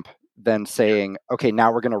smaller jump than saying, okay,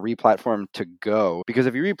 now we're going to replatform to Go. Because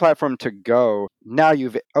if you replatform to Go, now you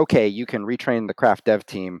can retrain the Craft dev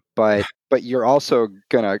team, but you're also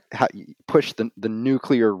going to push the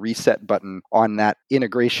nuclear reset button on that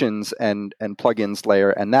integrations and plugins layer,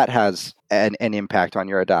 and that has an impact on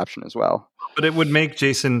your adoption as well. But it would make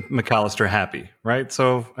Jason McAllister happy, right?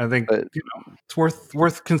 So I think it's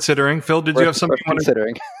worth considering. Phil, did you have something you want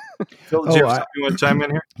to Phil, did you have something you want to chime in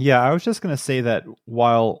here? Yeah, I was just going to say that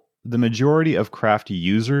while the majority of Craft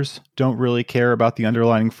users don't really care about the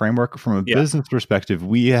underlying framework, from a business perspective,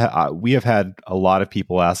 we have had a lot of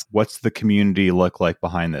people ask, what's the community look like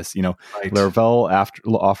behind this? Laravel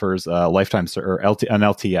offers lifetime or an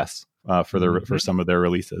LTS. For some of their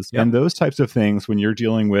releases. And those types of things, when you're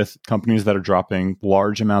dealing with companies that are dropping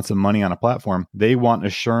large amounts of money on a platform, they want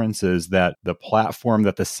assurances that the platform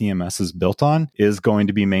that the CMS is built on is going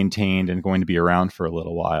to be maintained and going to be around for a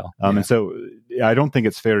little while. And so I don't think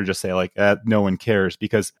it's fair to just say no one cares,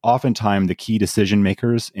 because oftentimes the key decision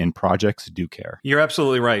makers in projects do care. You're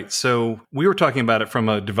absolutely right. So we were talking about it from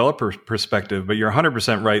a developer perspective, but you're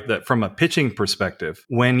 100% right that from a pitching perspective,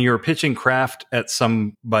 when you're pitching Craft at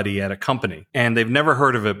somebody at a company and they've never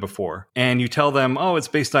heard of it before, and you tell them, oh, it's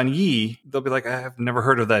based on Yii, they'll be like, I have never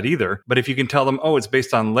heard of that either. But if you can tell them, oh, it's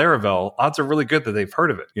based on Laravel, odds are really good that they've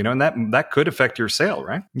heard of it, and that could affect your sale,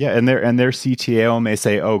 right? Yeah, and their CTO may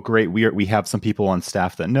say, oh, great, we have some people on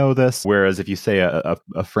staff that know this. Whereas if you say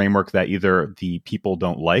a framework that either the people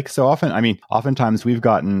don't like, so oftentimes we've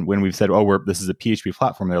gotten, when we've said, oh, this is a PHP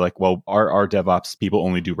platform, they're like, well, our DevOps people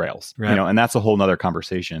only do Rails, right. And that's a whole nother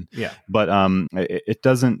conversation. Yeah. But it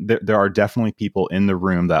doesn't. There are definitely people in the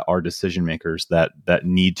room that are decision makers that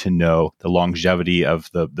need to know the longevity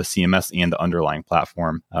of the CMS and the underlying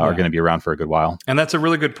platform are going to be around for a good while. And that's a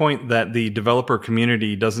really good point, that the developer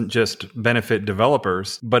community doesn't just benefit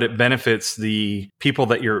developers, but it benefits the people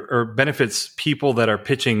benefits people that are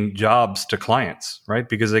pitching jobs to clients, right?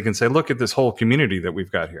 Because they can say, look at this whole community that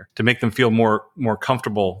we've got here, to make them feel more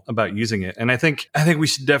comfortable about using it. And I think we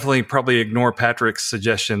should definitely probably ignore Patrick's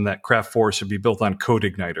suggestion that Craft 4 should be built on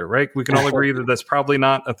CodeIgniter, right? We can all agree that that's probably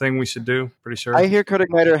not a thing we should do. Pretty sure. I hear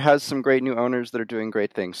CodeIgniter has some great new owners that are doing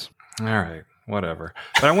great things. All right, whatever.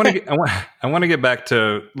 But I want to get back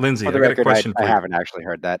to Lindsay. For the record, I haven't actually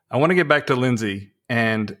heard that. I want to get back to Lindsay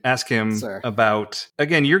and ask him about,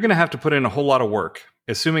 again, you're going to have to put in a whole lot of work,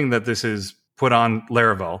 assuming that this is put on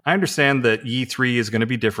Laravel. I understand that Yii3 is going to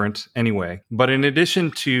be different anyway, but in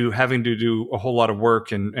addition to having to do a whole lot of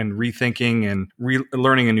work and rethinking and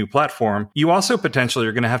learning a new platform, you also potentially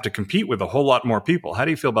are going to have to compete with a whole lot more people. How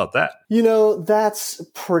do you feel about that? That's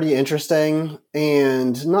pretty interesting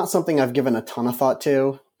and not something I've given a ton of thought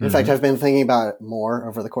to. In fact, I've been thinking about it more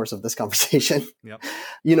over the course of this conversation.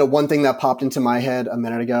 Yep. One thing that popped into my head a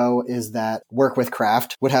minute ago is that work with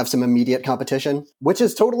Craft would have some immediate competition, which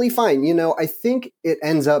is totally fine. I think it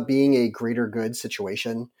ends up being a greater good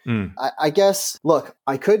situation. I guess, look,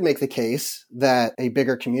 I could make the case that a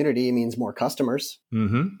bigger community means more customers.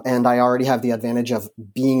 and I already have the advantage of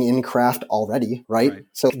being in craft already, right?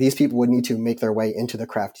 So these people would need to make their way into the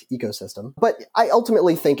craft ecosystem. But I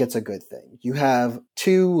ultimately think it's a good thing. You have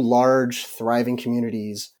two large, thriving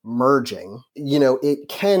communities merging. It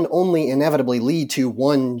can only inevitably lead to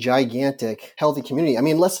one gigantic, healthy community. I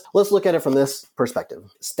mean, let's look at it from this perspective.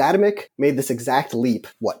 Statamic made this exact leap,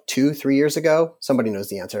 2-3 years ago? Somebody knows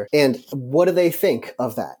the answer. And what do they think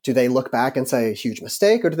of that? Do they look back and say, huge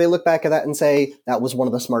mistake? Or do they look back at that and say, that was one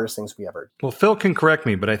of the smartest things we ever did? Well, Phil can correct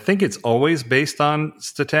me, but I think it's always based on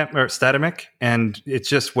Statamic. And it's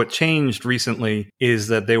just what changed recently is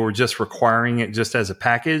that they were just requiring it just as a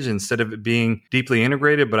package instead of it being deeply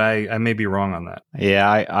integrated. But I may be wrong on that. Yeah,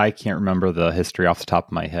 I can't remember the history off the top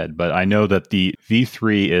of my head, but I know that the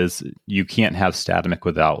V3 is you can't have Statamic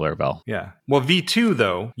without Laravel. Yeah. Well, V2,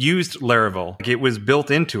 though, used Laravel. It was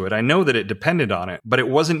built into it. I know that it depended on it, but it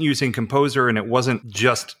wasn't using Composer and it wasn't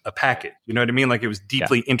just a package. You know what I mean? Like it was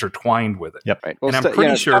deeply intertwined with it. Yep. Right. Well, and I'm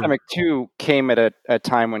pretty sure Statamic 2 came at a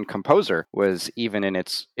time when Composer was even in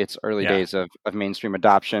its early days of mainstream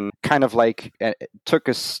adoption. Kind of like it took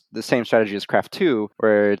us the same strategy as Craft 2,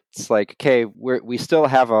 where it's like, okay, we still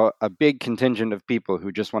have a big contingent of people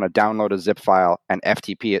who just want to download a zip file and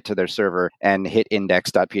FTP it to their server and hit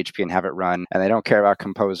index.php and have it run, and they don't care about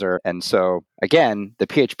Composer. And so again, the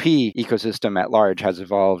PHP ecosystem at large has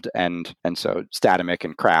evolved, and so Statamic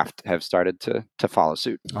and Craft have started to follow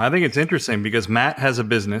suit. I think it's interesting because Matt has a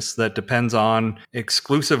business that depends on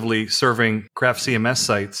exclusively serving Craft CMS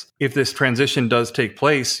sites. If this transition does take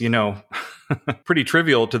place, pretty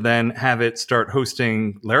trivial to then have it start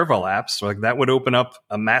hosting Laravel apps. Like that would open up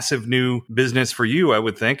a massive new business for you, I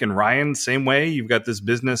would think. And Ryan, same way, you've got this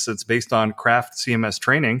business that's based on Craft CMS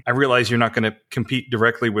training. I realize you're not going to compete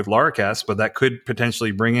directly with Laracast, but that could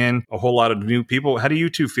potentially bring in a whole lot of new people. How do you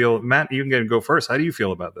two feel? Matt, you can go first. How do you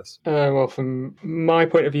feel about this? Well, from my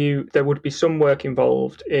point of view, there would be some work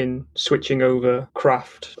involved in switching over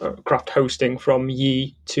Craft hosting from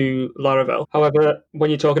Yii to Laravel. However, when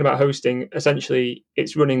you're talking about hosting, essentially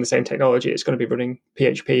it's running the same technology. It's going to be running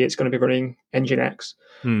PHP. It's going to be running Nginx.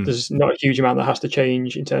 There's not a huge amount that has to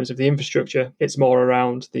change in terms of the infrastructure. It's more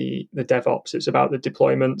around the DevOps. It's about the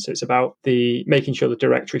deployments. It's about the making sure the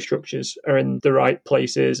directory structures are in the right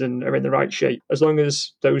places and are in the right shape. As long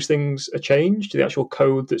as those things are changed, the actual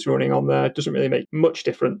code that's running on there doesn't really make much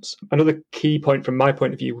difference. Another key point from my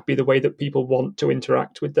point of view would be the way that people want to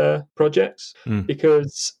interact with their projects,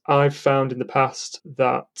 because I've found in the past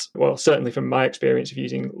that, well, certainly from my experience of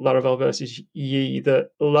using Laravel versus Yii, that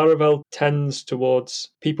Laravel tends towards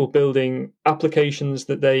people building applications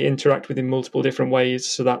that they interact with in multiple different ways.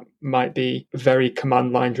 So that might be very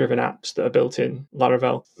command line driven apps that are built in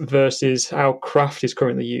Laravel versus how Craft is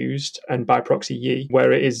currently used, and by proxy Yii,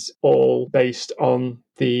 where it is all based on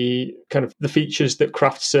the kind of the features that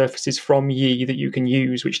Craft surfaces from Yii that you can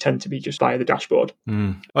use, which tend to be just via the dashboard.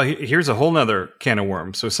 Well, here's a whole nother can of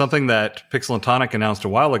worms. So something that Pixel and Tonic announced a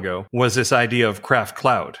while ago was this idea of Craft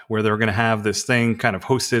Cloud, where they're going to have this thing kind of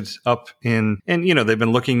hosted up in, and they've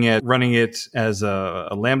been looking at running it as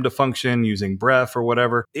a Lambda function using Bref or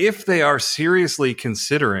whatever. If they are seriously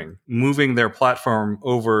considering moving their platform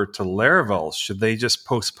over to Laravel, should they just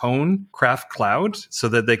postpone Craft Cloud so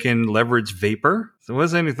that they can leverage Vapor? So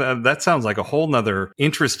was anything that sounds like a whole nother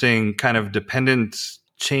interesting kind of dependent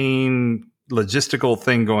chain logistical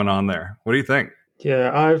thing going on there. What do you think?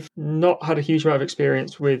 Yeah, I've not had a huge amount of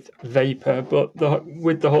experience with Vapor, but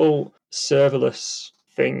with the whole serverless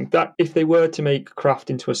thing, that if they were to make Craft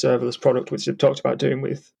into a serverless product, which they've talked about doing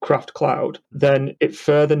with Craft Cloud, then it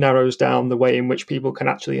further narrows down the way in which people can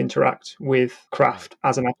actually interact with Craft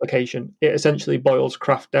as an application. It essentially boils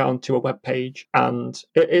Craft down to a web page, and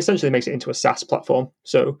it essentially makes it into a SaaS platform.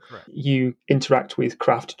 So you interact with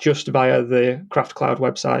Craft just via the Craft Cloud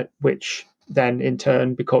website, which then in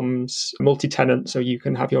turn becomes multi-tenant, so you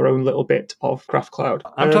can have your own little bit of Craft Cloud.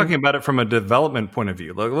 I'm talking about it from a development point of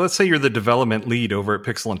view. Let's say you're the development lead over at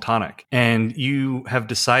Pixel and Tonic, and you have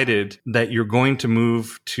decided that you're going to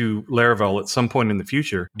move to Laravel at some point in the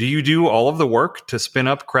future. Do you do all of the work to spin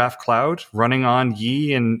up Craft Cloud running on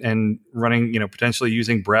Yii and running, potentially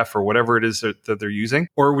using Bref or whatever it is that they're using?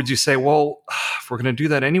 Or would you say, well, if we're going to do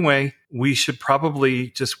that anyway, we should probably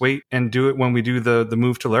just wait and do it when we do the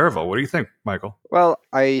move to Laravel? What do you think, Michael? Well,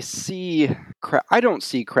 I don't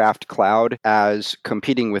see Craft Cloud as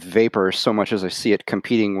competing with Vapor so much as I see it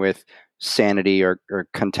competing with Sanity or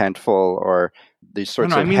Contentful or these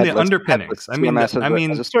sorts no, of I mean headless, the underpinnings.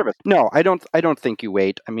 CMS as a service. No, I don't think you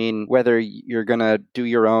wait. I mean, whether you're going to do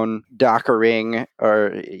your own Dockering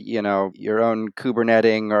or your own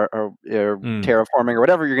Kuberneting or terraforming or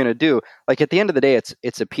whatever you're going to do, like at the end of the day,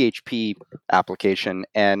 it's a PHP application,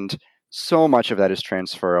 and so much of that is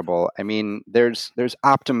transferable. I mean, there's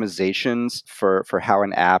optimizations for how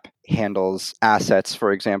an app handles assets,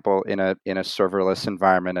 for example, in a serverless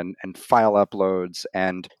environment, and file uploads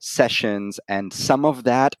and sessions, and some of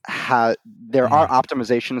that there are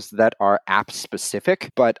optimizations that are app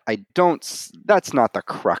specific, but that's not the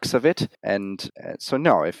crux of it. And so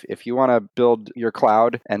no, if you want to build your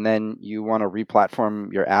cloud and then you want to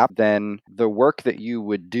replatform your app, then the work that you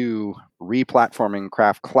would do replatforming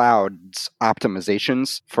Craft Cloud's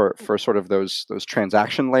optimizations for sort of those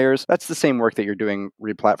transaction layers, that's the same work that you're doing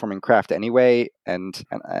replatforming Craft anyway, and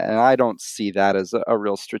I don't see that as a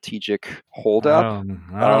real strategic holdup.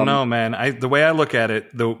 I don't know, man. The way I look at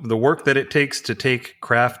it, the work that it takes to take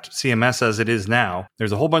Craft CMS as it is now,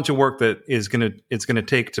 there's a whole bunch of work that it's gonna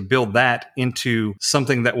take to build that into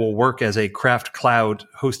something that will work as a Craft Cloud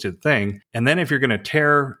hosted thing. And then if you're going to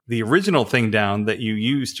tear the original thing down that you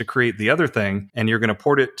used to create the other thing, and you're going to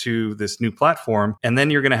port it to this new platform, and then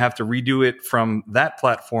you're going to have to redo it from that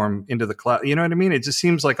platform into the cloud. You know what I mean? It just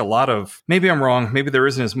seems like a lot of, maybe I'm wrong, maybe there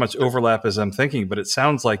isn't as much overlap as I'm thinking, but it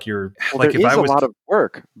sounds like there is a lot of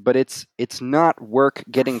work, but it's not work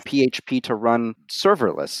getting PHP to run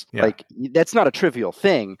serverless. Yeah. Like, that's not a trivial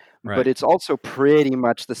thing. Right. But it's also pretty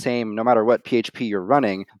much the same no matter what PHP you're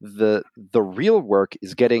running. The real work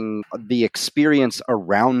is getting the experience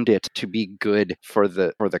around it to be good for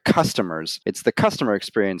the customers. It's the customer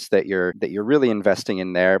experience that you're really investing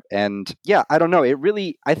in there. And yeah, I don't know.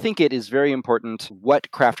 I think it is very important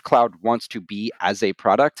what Craft Cloud wants to be as a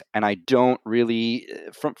product. And I don't really,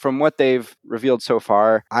 from what they've revealed so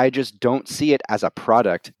far, I just don't see it as a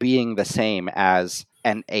product being the same as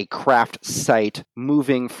a Craft site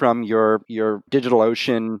moving from your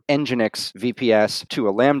DigitalOcean Nginx VPS to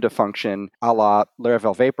a Lambda function a la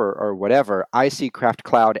Laravel Vapor or whatever. I see Craft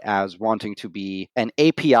Cloud as wanting to be an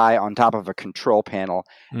API on top of a control panel,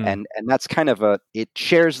 and that's kind of it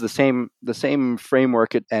shares the same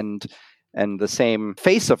framework and the same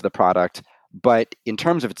face of the product, but in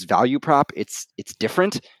terms of its value prop, it's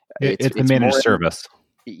different. It's a managed service.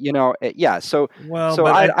 Yeah. So,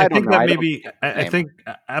 I think that maybe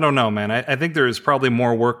I don't know, man. I think there is probably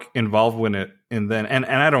more work involved with it, and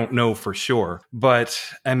I don't know for sure, but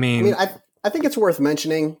I mean, I think it's worth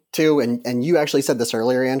mentioning too, and you actually said this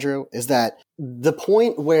earlier, Andrew, is that the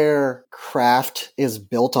point where Craft is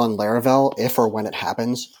built on Laravel, if or when it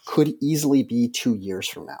happens, could easily be 2 years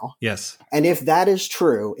from now. Yes. And if that is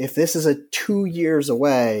true, if this is a 2 years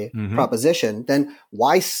away proposition, then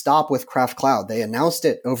why stop with Craft Cloud? They announced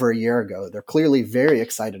it over a year ago. They're clearly very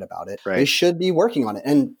excited about it. Right. They should be working on it.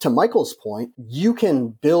 And to Michael's point, you can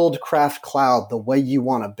build Craft Cloud the way you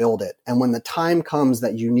want to build it. And when the time comes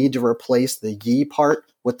that you need to replace the Yii part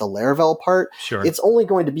with the Laravel part, it's only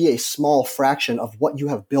going to be a small fraction of what you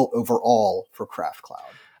have built overall for Craft Cloud.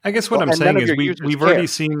 I guess what I'm saying is we've already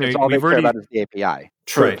seen all they care about is the API.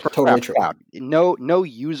 True, right. Totally true. Cloud. No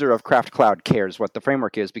user of Craft Cloud cares what the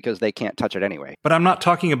framework is because they can't touch it anyway. But I'm not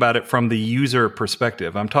talking about it from the user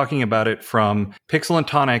perspective. I'm talking about it from Pixel and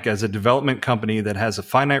Tonic as a development company that has a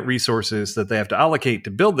finite resources that they have to allocate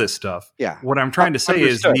to build this stuff. Yeah. What I'm trying to say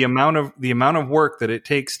is the amount of work that it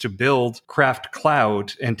takes to build Craft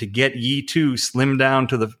Cloud and to get Yii3 slimmed down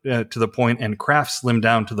to the point and Craft slimmed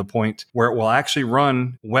down to the point where it will actually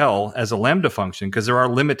run well as a Lambda function, because there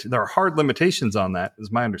are hard limitations on that, is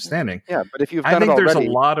my understanding. Yeah, but if you've done it already, there's a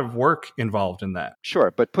lot of work involved in that.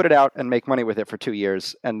 Sure, but put it out and make money with it for 2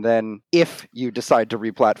 years, and then if you decide to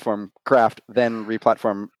replatform Craft, then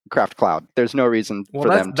replatform Craft Cloud. There's no reason for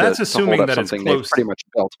them to assuming hold up that something it's close. they've pretty much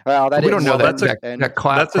built. Well, we don't know that's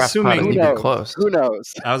assuming close. Who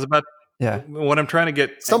knows? I was about. Yeah. What I'm trying to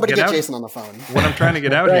get somebody get Jason on the phone. What I'm trying to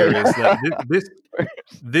get out here is that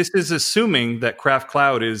this is assuming that Craft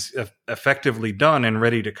Cloud is effectively done and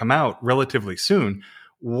ready to come out relatively soon.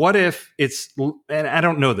 What if it's, and I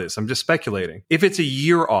don't know this, I'm just speculating. If it's a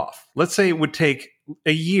year off, let's say it would take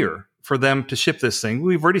a year for them to ship this thing.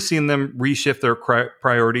 We've already seen them reshift their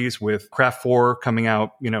priorities with Craft 4 coming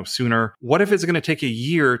out, sooner. What if it's going to take a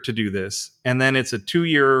year to do this, and then it's a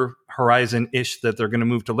 2-year horizon-ish that they're going to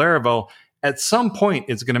move to Laravel? At some point,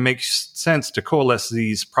 it's going to make sense to coalesce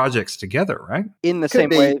these projects together, right? In the same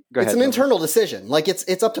way, it's an internal decision. Like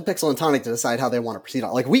it's up to Pixel and Tonic to decide how they want to proceed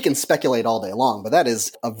on. Like we can speculate all day long, but that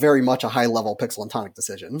is a very much a high-level Pixel and Tonic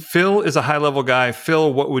decision. Phil is a high-level guy.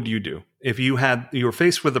 Phil, what would you do if you were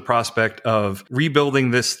faced with the prospect of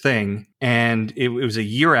rebuilding this thing and it was a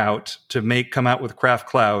year out to come out with Craft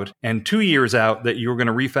Cloud and 2 years out that you were going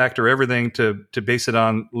to refactor everything to base it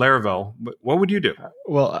on Laravel, what would you do?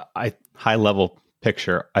 Well, high level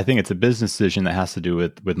picture, I think it's a business decision that has to do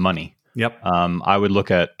with money. Yep. I would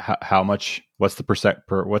look at how much, what's the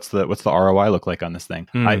what's the ROI look like on this thing?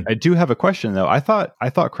 I do have a question though. I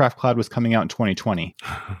thought Craft Cloud was coming out in 2020.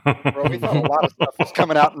 Well, we thought a lot of stuff was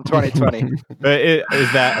coming out in 2020.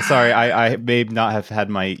 Sorry, I may not have had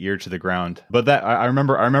my ear to the ground, but that I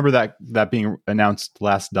remember that being announced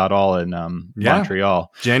last .all in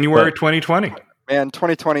Montreal, January 2020. Man,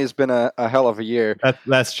 2020 has been a hell of a year.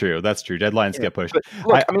 That's true. Deadlines get pushed. But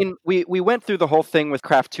look, I mean, we went through the whole thing with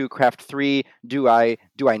Craft 2, Craft 3. Do I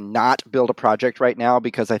not build a project right now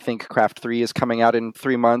because I think Craft 3 is coming out in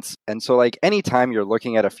 3 months? And so, like, anytime you're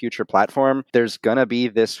looking at a future platform, there's going to be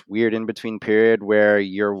this weird in-between period where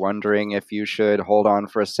you're wondering if you should hold on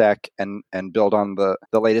for a sec and build on the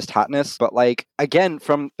latest hotness. But, like, again,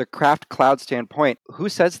 from the Craft Cloud standpoint, who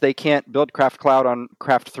says they can't build Craft Cloud on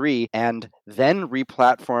Craft 3 and then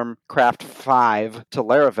replatform Craft 5 to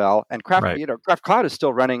Laravel? And Craft Cloud is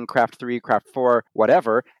still running Craft 3, Craft 4,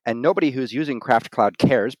 whatever, and nobody who's using Craft Cloud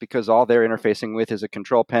cares because all they're interfacing with is a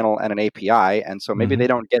control panel and an API. And so maybe they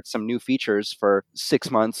don't get some new features for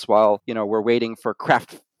 6 months while, we're waiting for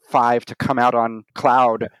Craft 5 to come out on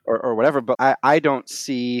cloud or whatever. But I don't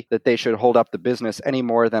see that they should hold up the business any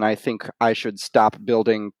more than I think I should stop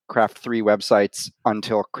building Craft 3 websites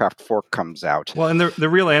until Craft 4 comes out. Well, and the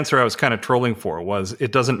real answer I was kind of trolling for was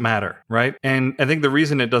it doesn't matter, right? And I think the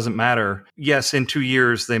reason it doesn't matter, yes, in 2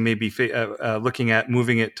 years they may be looking at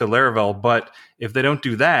moving it to Laravel, but if they don't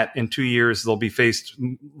do that, in 2 years they'll be faced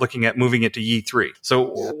looking at moving it to Yii3.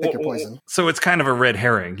 So, pick your poison. So it's kind of a red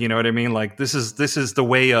herring, you know what I mean? Like this is the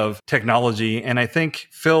way of technology, and I think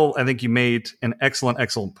Phil, you made an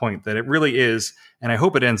excellent point that it really is. And I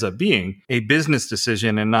hope it ends up being a business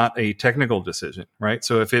decision and not a technical decision, right?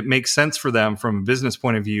 So if it makes sense for them from a business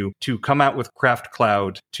point of view to come out with Craft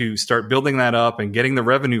Cloud, to start building that up and getting the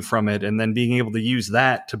revenue from it, and then being able to use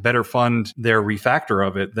that to better fund their refactor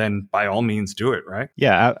of it, then by all means do it, right?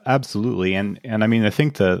 Yeah, absolutely. And I mean, I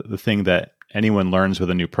think the thing that anyone learns with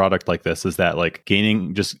a new product like this is that like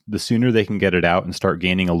gaining, just the sooner they can get it out and start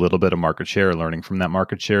gaining a little bit of market share, learning from that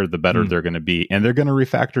market share, the better they're going to be. And they're going to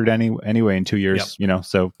refactor it anyway in 2 years,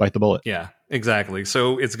 so bite the bullet. Yeah, exactly.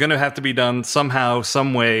 So it's going to have to be done somehow,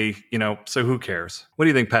 some way, so who cares? What do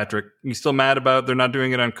you think, Patrick? You still mad about they're not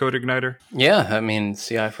doing it on CodeIgniter? Yeah, I mean,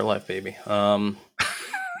 CI for life, baby. Yeah,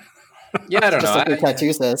 I don't know. Just like your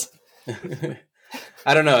tattoo says.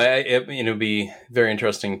 I don't know. It'd be very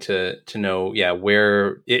interesting to know,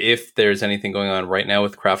 where, if there's anything going on right now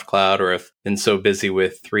with Craft Cloud, or if been so busy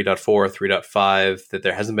with 3.4, 3.5 that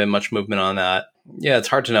there hasn't been much movement on that. Yeah, it's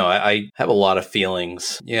hard to know. I have a lot of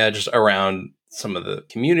feelings, just around some of the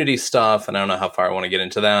community stuff, and I don't know how far I want to get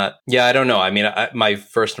into that. Yeah, I don't know. I mean, my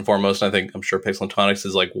first and foremost, I'm sure Pixelantonics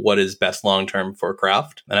is like, what is best long-term for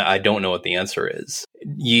Craft? And I don't know what the answer is.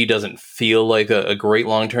 Yii doesn't feel like a great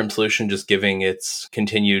long-term solution, just giving its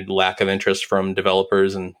continued lack of interest from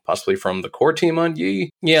developers and possibly from the core team on Yii.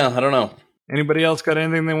 Yeah, I don't know. Anybody else got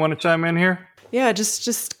anything they want to chime in here? Yeah,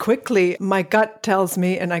 just quickly, my gut tells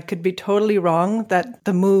me, and I could be totally wrong, that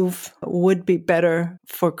the move would be better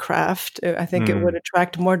for Craft. I think it would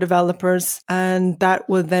attract more developers, and that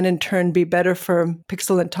would then in turn be better for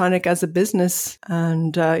Pixelantonic as a business.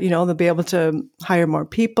 And, they'll be able to hire more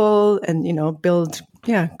people and, build,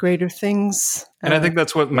 greater things. And I think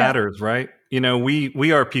that's what matters, right?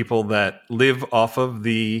 We are people that live off of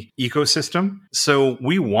the ecosystem. So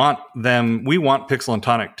we want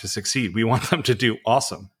Pixelantonic to succeed. We want them to do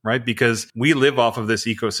awesome, right? Because we live off of this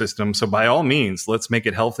ecosystem. So by all means, let's make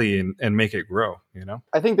it healthy and make it grow,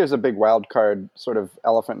 I think there's a big wild card sort of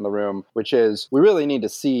elephant in the room, which is we really need to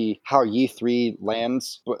see how Yii3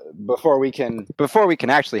 lands before we can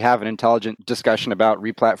actually have an intelligent discussion about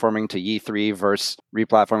replatforming to Yii3 versus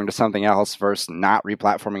replatforming to something else versus not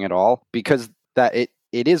replatforming at all, because that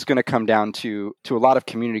it is going to come down to a lot of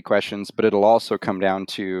community questions, but it'll also come down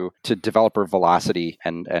to developer velocity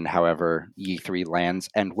and however Yii3 lands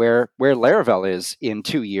and where Laravel is in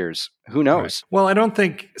 2 years. Who knows? Right. Well, I don't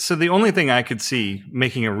think so. The only thing I could see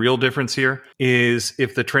making a real difference here is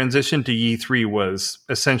if the transition to Yii3 was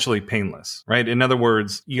essentially painless, right? In other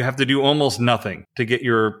words, you have to do almost nothing to get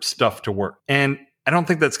your stuff to work. And I don't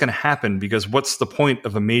think that's going to happen, because what's the point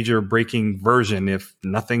of a major breaking version if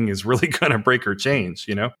nothing is really going to break or change,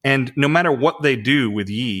 And no matter what they do with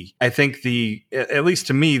Yii, I think at least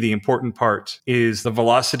to me, the important part is the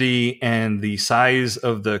velocity and the size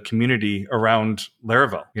of the community around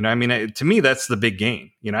Laravel. To me, that's the big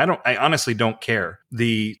gain. I honestly don't care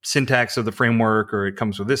the syntax of the framework, or it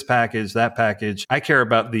comes with this package, that package. I care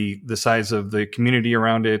about the size of the community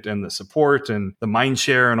around it and the support and the mind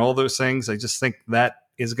share and all those things. I just think that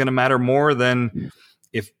is going to matter more than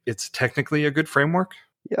if it's technically a good framework.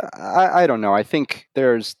 Yeah, I don't know. I think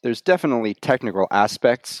there's definitely technical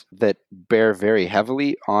aspects that bear very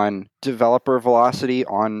heavily on developer velocity,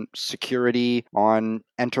 on security, on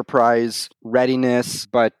enterprise readiness.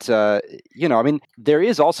 But there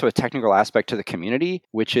is also a technical aspect to the community,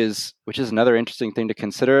 which is another interesting thing to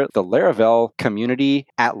consider. The Laravel community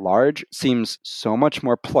at large seems so much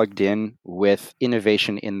more plugged in with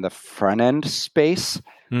innovation in the front end space,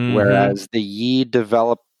 whereas the Yii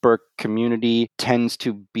developer community tends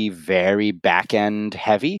to be very back-end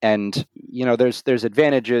heavy. And, there's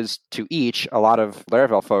advantages to each. A lot of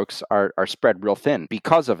Laravel folks are spread real thin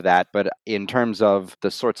because of that. But in terms of the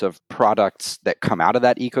sorts of products that come out of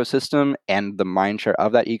that ecosystem and the mindshare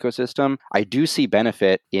of that ecosystem, I do see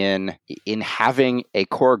benefit in having a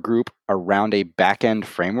core group around a back-end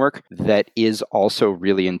framework that is also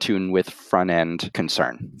really in tune with front-end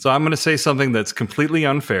concern. So I'm going to say something that's completely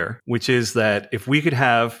unfair, which is that if we could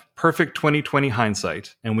have perfect 2020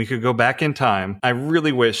 hindsight and we could go back in time, I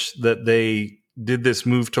really wish that they did this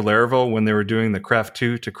move to Laravel when they were doing the Craft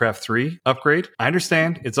 2 to Craft 3 upgrade. I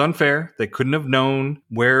understand it's unfair. They couldn't have known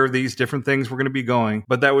where these different things were going to be going,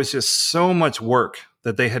 but that was just so much work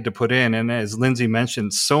that they had to put in. And as Lindsay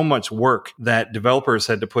mentioned, so much work that developers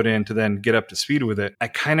had to put in to then get up to speed with it. I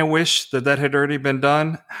kind of wish that had already been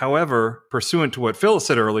done. However, pursuant to what Phil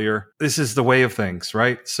said earlier, this is the way of things,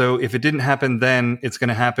 right? So if it didn't happen then, it's going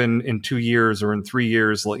to happen in 2 years or in 3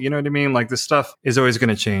 years. You know what I mean? Like, this stuff is always going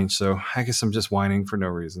to change. So I guess I'm just whining for no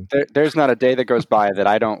reason. There's not a day that goes by that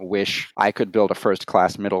I don't wish I could build a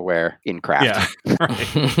first-class middleware in Craft. Yeah,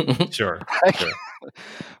 right. Sure.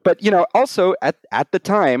 But, also at the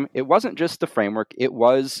time, it wasn't just the framework, it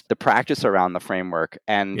was the practice around the framework.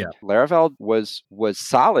 And Laravel was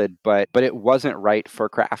solid, but it wasn't right for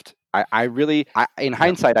Craft. In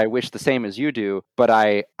hindsight, I wish the same as you do, but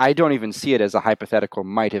I don't even see it as a hypothetical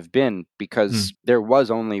might have been, because there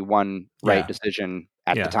was only one right decision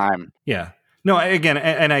at the time. Yeah. No,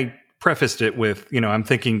 I prefaced it with, I'm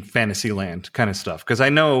thinking Fantasyland kind of stuff, because I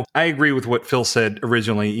agree with what Phil said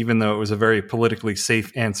originally, even though it was a very politically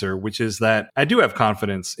safe answer, which is that I do have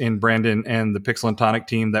confidence in Brandon and the Pixel and Tonic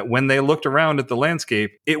team that when they looked around at the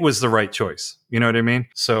landscape, it was the right choice. You know what I mean?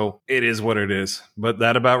 So it is what it is. But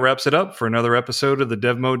that about wraps it up for another episode of the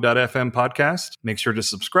DevMode.fm podcast. Make sure to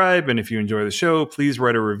subscribe. And if you enjoy the show, please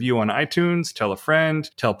write a review on iTunes. Tell a friend.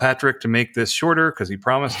 Tell Patrick to make this shorter because he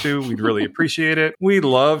promised to. We'd really appreciate it. We'd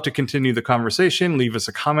love to continue the conversation. Leave us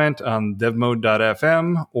a comment on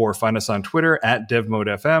DevMode.fm or find us on Twitter at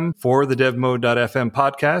DevModeFM. For the DevMode.fm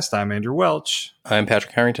podcast, I'm Andrew Welch. I'm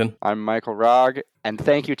Patrick Harrington. I'm Michael Rogg. And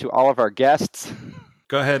thank you to all of our guests.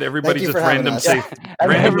 Go ahead, everybody. Just random say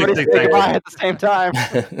everybody say goodbye at the same time.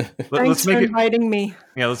 Thanks for inviting me.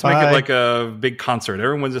 Yeah, let's make it like a big concert.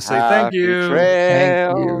 Everyone just say thank you.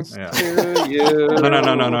 Thank you. To you.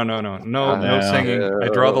 No singing. I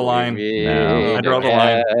draw the line. No. I draw the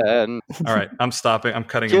line. All right, I'm stopping. I'm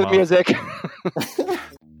cutting him off. Music.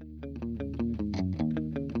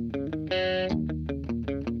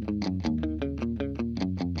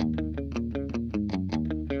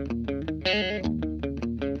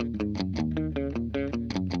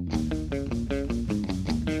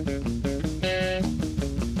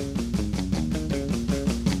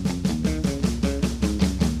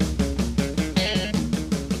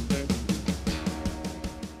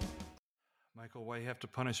 Why you have to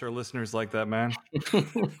punish our listeners like that, man?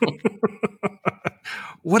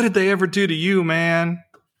 What did they ever do to you, man?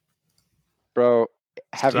 Bro,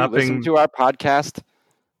 have you listened to our podcast?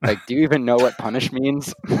 Like, do you even know what punish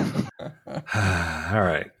means? All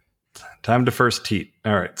right. Time to first teat.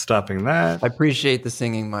 All right, stopping that. I appreciate the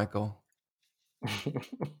singing, Michael.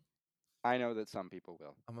 I know that some people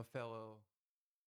will. I'm a fellow